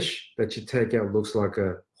 the wedge that you take out looks like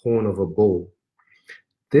a horn of a bull.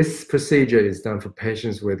 This procedure is done for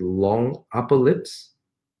patients with long upper lips.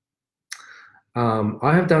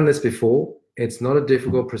 I have done this before. It's not a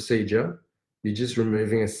difficult procedure. You're just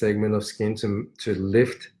removing a segment of skin to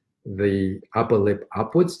lift the upper lip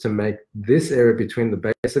upwards to make this area between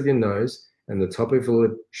the base of your nose and the top of your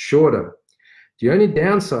lip shorter. The only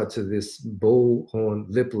downside to this bullhorn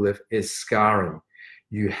lip lift is scarring.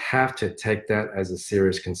 You have to take that as a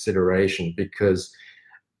serious consideration, because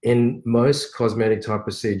in most cosmetic type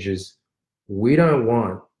procedures, we don't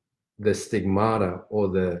want the stigmata or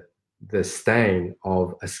the stain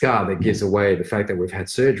of a scar that gives away the fact that we've had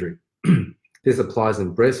surgery. This applies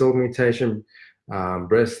in breast augmentation,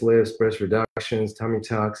 breast lifts, breast reductions, tummy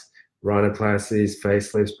tucks, rhinoplasties,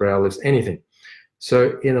 facelifts, brow lifts, anything.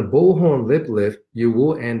 So in a bullhorn lip lift, you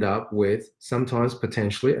will end up with sometimes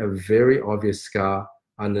potentially a very obvious scar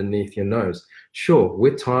underneath your nose. Sure,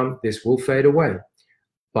 with time, this will fade away,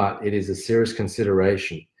 but it is a serious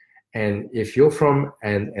consideration. And if you're from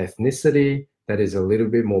an ethnicity that is a little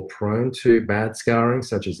bit more prone to bad scarring,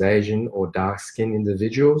 such as Asian or dark-skinned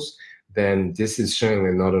individuals, then this is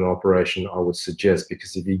certainly not an operation I would suggest,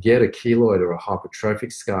 because if you get a keloid or a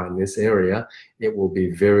hypertrophic scar in this area, it will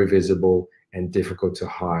be very visible and difficult to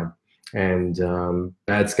hide. And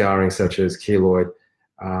bad scarring such as keloid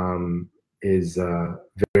is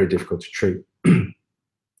very difficult to treat.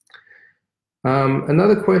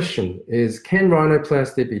 Another question is, can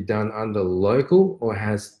rhinoplasty be done under local, or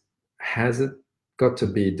has it got to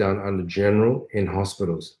be done under general in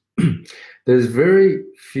hospitals? There's very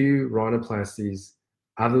few rhinoplasties,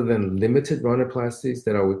 other than limited rhinoplasties,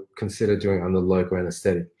 that I would consider doing under local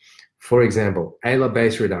anesthetic. For example, alar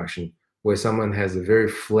base reduction, where someone has a very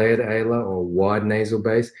flared alar or wide nasal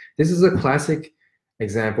base. This is a classic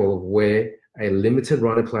example of where a limited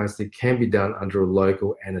rhinoplasty can be done under a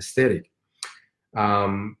local anesthetic.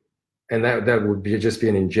 And that would just be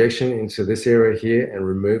an injection into this area here and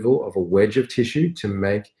removal of a wedge of tissue to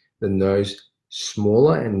make the nose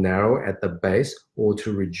smaller and narrow at the base, or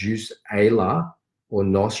to reduce alar or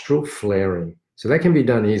nostril flaring. So that can be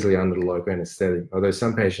done easily under the local anesthetic, although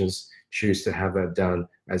some patients choose to have that done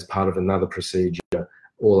as part of another procedure,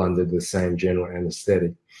 all under the same general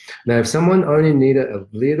anesthetic. Now, if someone only needed a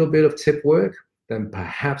little bit of tip work, then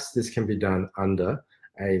perhaps this can be done under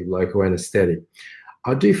a local anesthetic.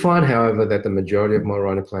 I do find, however, that the majority of my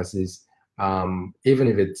rhinoplasties, even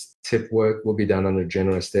if it's tip work, will be done under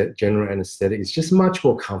general anesthetic. It's just much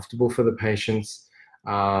more comfortable for the patients,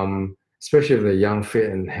 especially if they're young, fit,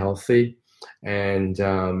 and healthy. And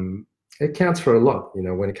it counts for a lot, you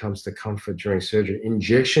know, when it comes to comfort during surgery.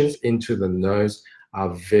 Injections into the nose are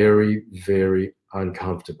very, very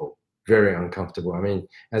uncomfortable. Very uncomfortable. I mean,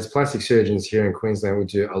 as plastic surgeons here in Queensland, we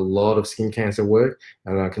do a lot of skin cancer work,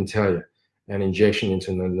 and I can tell you, an injection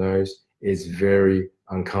into the nose is very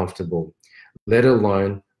uncomfortable, let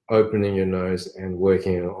alone opening your nose and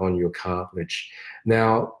working on your cartilage.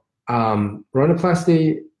 Now,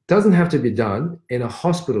 rhinoplasty doesn't have to be done in a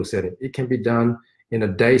hospital setting. It can be done in a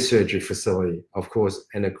day surgery facility, of course,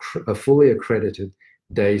 and a fully accredited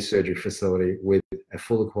day surgery facility with a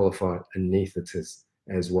fully qualified anaesthetist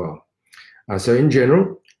as well. So in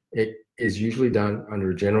general, it is usually done under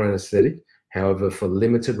a general anesthetic. However, for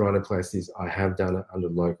limited rhinoplasties, I have done it under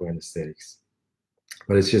local anesthetics.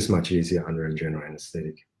 But it's just much easier under a general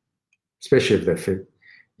anesthetic, especially if they're fit,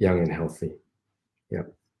 young, and healthy.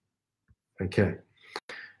 Yep. Okay.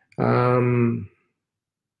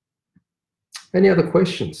 Any other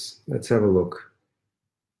questions? Let's have a look.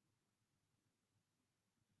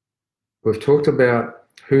 We've talked about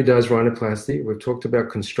who does rhinoplasty. We've talked about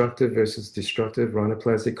constructive versus destructive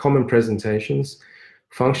rhinoplasty, common presentations,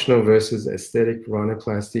 functional versus aesthetic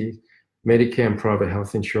rhinoplasty, Medicare and private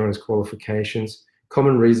health insurance qualifications,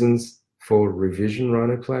 common reasons for revision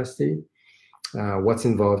rhinoplasty, what's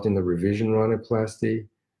involved in the revision rhinoplasty,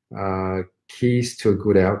 keys to a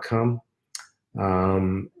good outcome,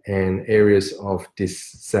 and areas of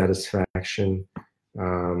dissatisfaction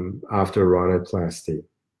after rhinoplasty.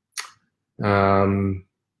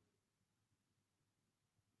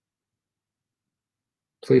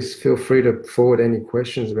 Please feel free to forward any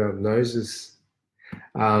questions about noses.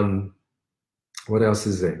 What else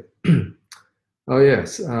is there? Oh,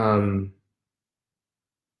 yes.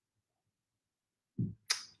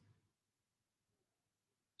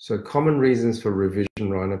 So common reasons for revision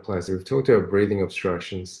rhinoplasty. We've talked about breathing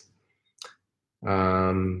obstructions. We've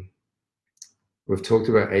talked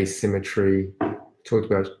about asymmetry. Talked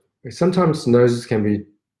about sometimes noses can be,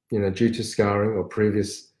 you know, due to scarring or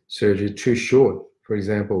previous surgery, too short. For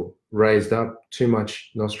example, raised up, too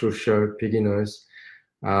much nostril show, piggy nose.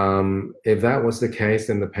 If that was the case,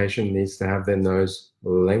 then the patient needs to have their nose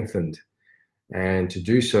lengthened. And to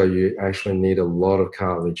do so, you actually need a lot of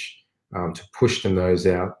cartilage to push the nose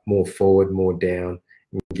out more forward, more down,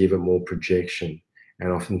 and give it more projection.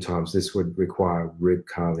 And oftentimes this would require rib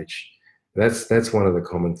cartilage. That's one of the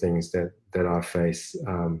common things that I face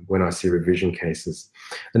when I see revision cases.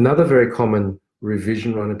 Another very common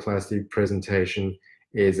revision rhinoplasty presentation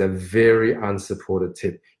is a very unsupported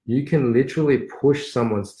tip. You can literally push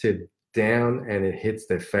someone's tip down and it hits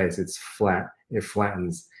their face. It's flat, it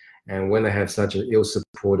flattens. And when they have such an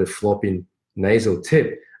ill-supported floppy nasal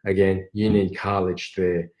tip, again, you need cartilage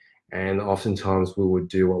there. And oftentimes we would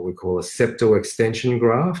do what we call a septal extension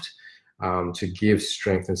graft to give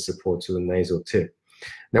strength and support to the nasal tip.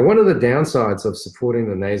 Now, one of the downsides of supporting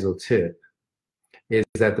the nasal tip is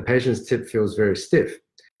that the patient's tip feels very stiff.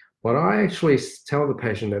 But I actually tell the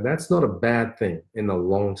patient that that's not a bad thing in the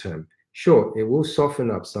long term. Sure, it will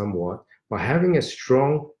soften up somewhat, but having a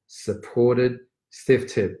strong, supported, stiff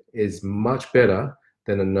tip is much better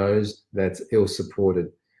than a nose that's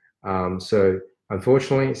ill-supported. So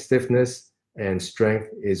unfortunately, stiffness and strength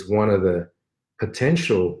is one of the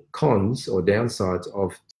potential cons or downsides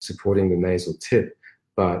of supporting the nasal tip.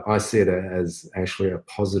 But I see it as actually a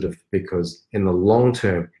positive, because in the long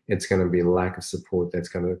term, it's going to be lack of support that's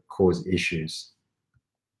going to cause issues.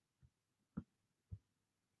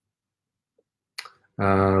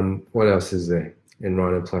 What else is there in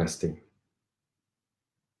rhinoplasty?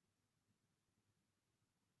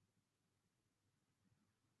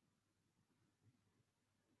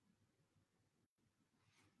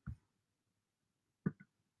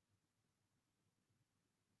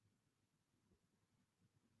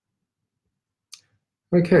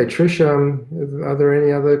 Okay, Trish, are there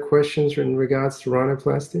any other questions in regards to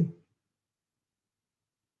rhinoplasty?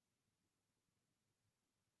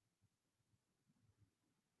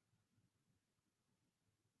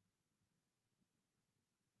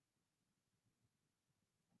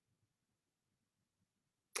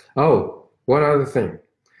 Oh, one other thing.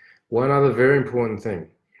 One other very important thing.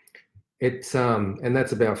 It's and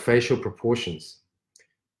that's about facial proportions.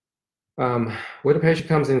 When a patient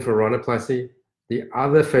comes in for rhinoplasty, the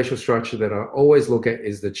other facial structure that I always look at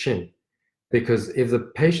is the chin. Because if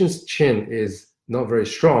the patient's chin is not very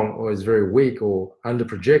strong or is very weak or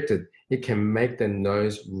under-projected, it can make their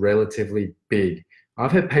nose relatively big.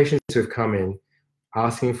 I've had patients who've come in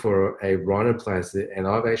asking for a rhinoplasty, and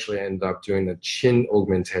I've actually ended up doing a chin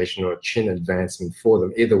augmentation or a chin advancement for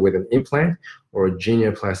them, either with an implant or a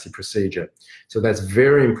genioplasty procedure. So that's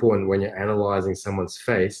very important when you're analyzing someone's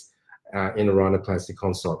face in a rhinoplasty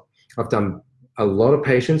consult. I've done a lot of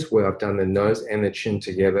patients where I've done the nose and the chin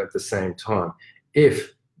together at the same time.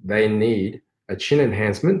 If they need a chin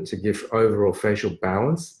enhancement to give overall facial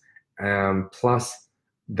balance, plus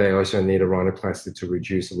they also need a rhinoplasty to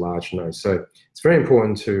reduce a large nose. So it's very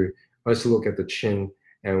important to also look at the chin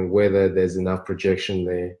and whether there's enough projection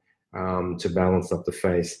there to balance up the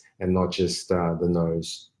face and not just the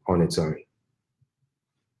nose on its own.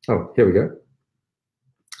 Oh, here we go.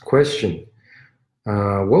 Question.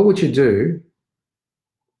 What would you do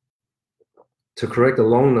to correct a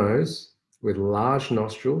long nose with large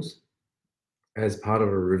nostrils as part of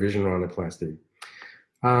a revision rhinoplasty?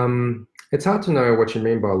 It's hard to know what you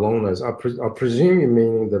mean by long nose. I presume you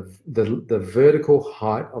mean the vertical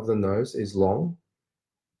height of the nose is long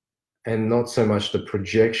and not so much the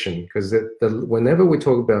projection, because whenever we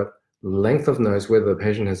talk about length of nose, whether the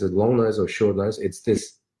patient has a long nose or short nose, it's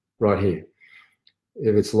this right here.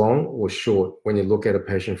 If it's long or short, when you look at a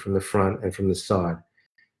patient from the front and from the side.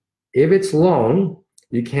 If it's long,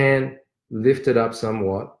 you can lift it up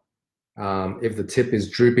somewhat. If the tip is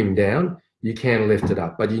drooping down, you can lift it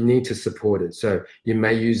up, but you need to support it. So you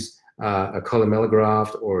may use a columellar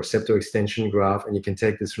graft or a septal extension graft, and you can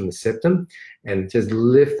take this from the septum and just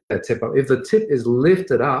lift that tip up. If the tip is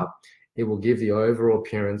lifted up, it will give the overall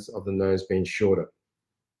appearance of the nose being shorter.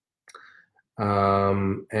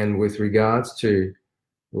 And with regards to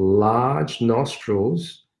large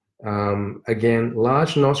nostrils, again,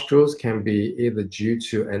 large nostrils can be either due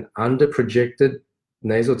to an under-projected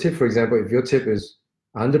nasal tip. For example, if your tip is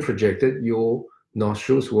under-projected, your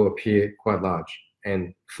nostrils will appear quite large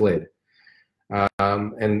and flared.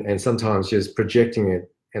 And sometimes just projecting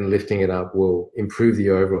it and lifting it up will improve the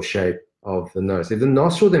overall shape of the nose. If the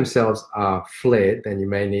nostrils themselves are flared, then you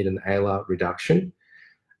may need an alar reduction.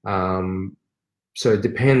 So it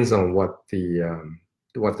depends on what the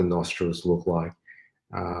nostrils look like.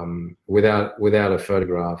 Without a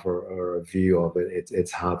photograph or a view of it,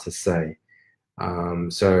 it's hard to say.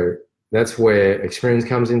 So that's where experience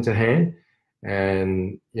comes into hand.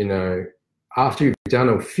 And, you know, after you've done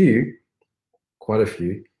quite a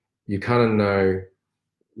few, you kind of know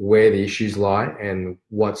where the issues lie and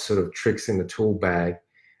what sort of tricks in the tool bag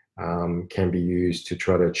can be used to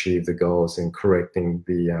try to achieve the goals and correcting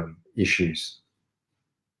the issues.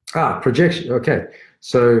 Projection. Okay.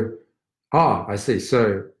 So Ah, I see.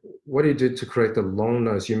 So what do you do to correct a long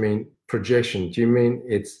nose? You mean projection? Do you mean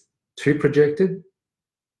it's too projected?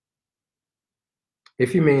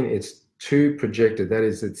 If you mean it's too projected, that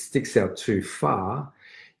is, it sticks out too far,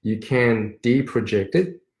 you can deproject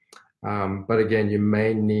it. But again, you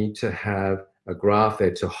may need to have a graft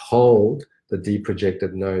there to hold the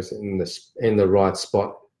deprojected nose in the right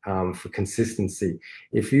spot for consistency.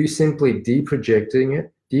 If you simply deprojecting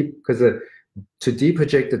it, because to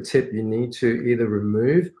deproject the tip, you need to either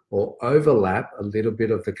remove or overlap a little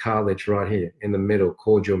bit of the cartilage right here in the middle,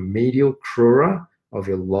 called your medial crura of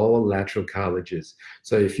your lower lateral cartilages.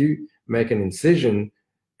 So if you make an incision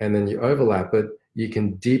and then you overlap it, you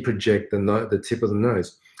can deproject the tip of the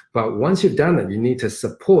nose. But once you've done that, you need to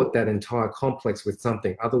support that entire complex with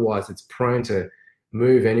something. Otherwise, it's prone to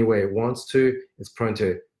move any way it wants to. It's prone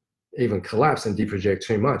to even collapse and deproject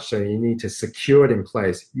too much. So you need to secure it in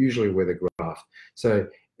place, usually with a graft. So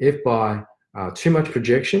if by too much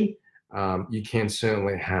projection, you can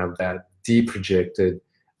certainly have that deprojected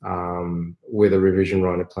with a revision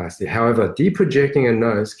rhinoplasty. However, deprojecting a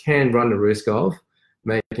nose can run the risk of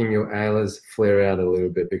making your alars flare out a little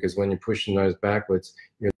bit, because when you push the nose backwards,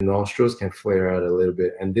 your nostrils can flare out a little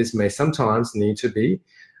bit. And this may sometimes need to be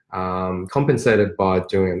compensated by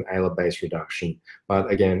doing an alar base reduction. But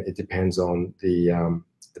again, it depends on the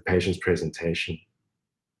patient's presentation.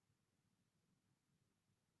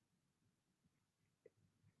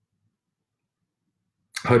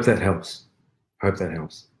 Hope that helps. Hope that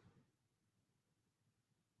helps.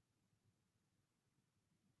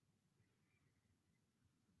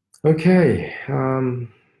 Okay,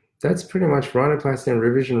 that's pretty much rhinoplasty and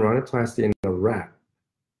revision rhinoplasty in a wrap.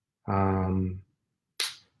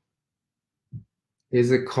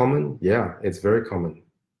 Is it common? Yeah, it's very common.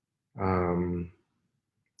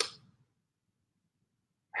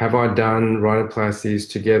 Have I done rhinoplasties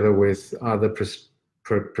together with other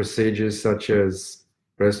procedures such as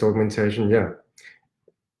breast augmentation? Yeah,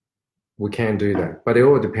 we can do that, but it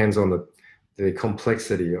all depends on the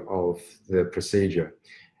complexity of the procedure.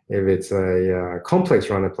 If it's a complex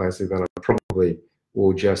rhinoplasty, then I probably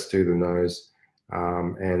will just do the nose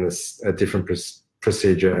and a different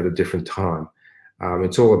procedure at a different time.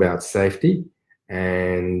 It's all about safety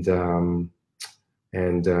and the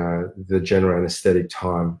general anesthetic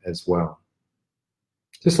time as well.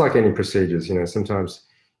 Just like any procedures, you know, sometimes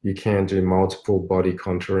you can do multiple body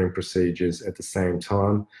contouring procedures at the same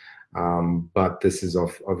time, but this is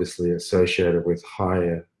obviously associated with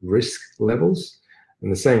higher risk levels.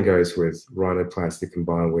 And the same goes with rhinoplasty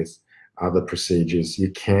combined with other procedures. You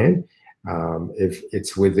can, if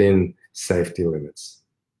it's within safety limits.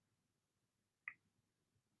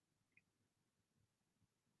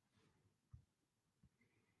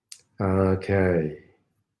 Okay.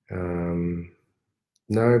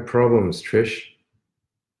 No problems, Trish.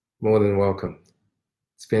 More than welcome.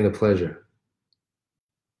 It's been a pleasure.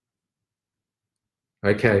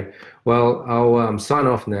 Okay. Well, I'll sign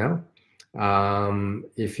off now.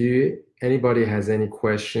 If anybody has any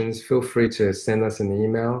questions, feel free to send us an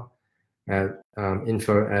email at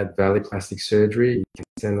info@valleyplastic surgery. You can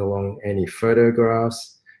send along any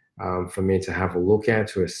photographs for me to have a look at,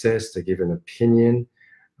 to assess, to give an opinion.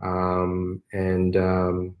 And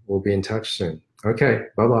we'll be in touch soon. Okay,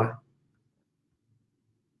 bye-bye.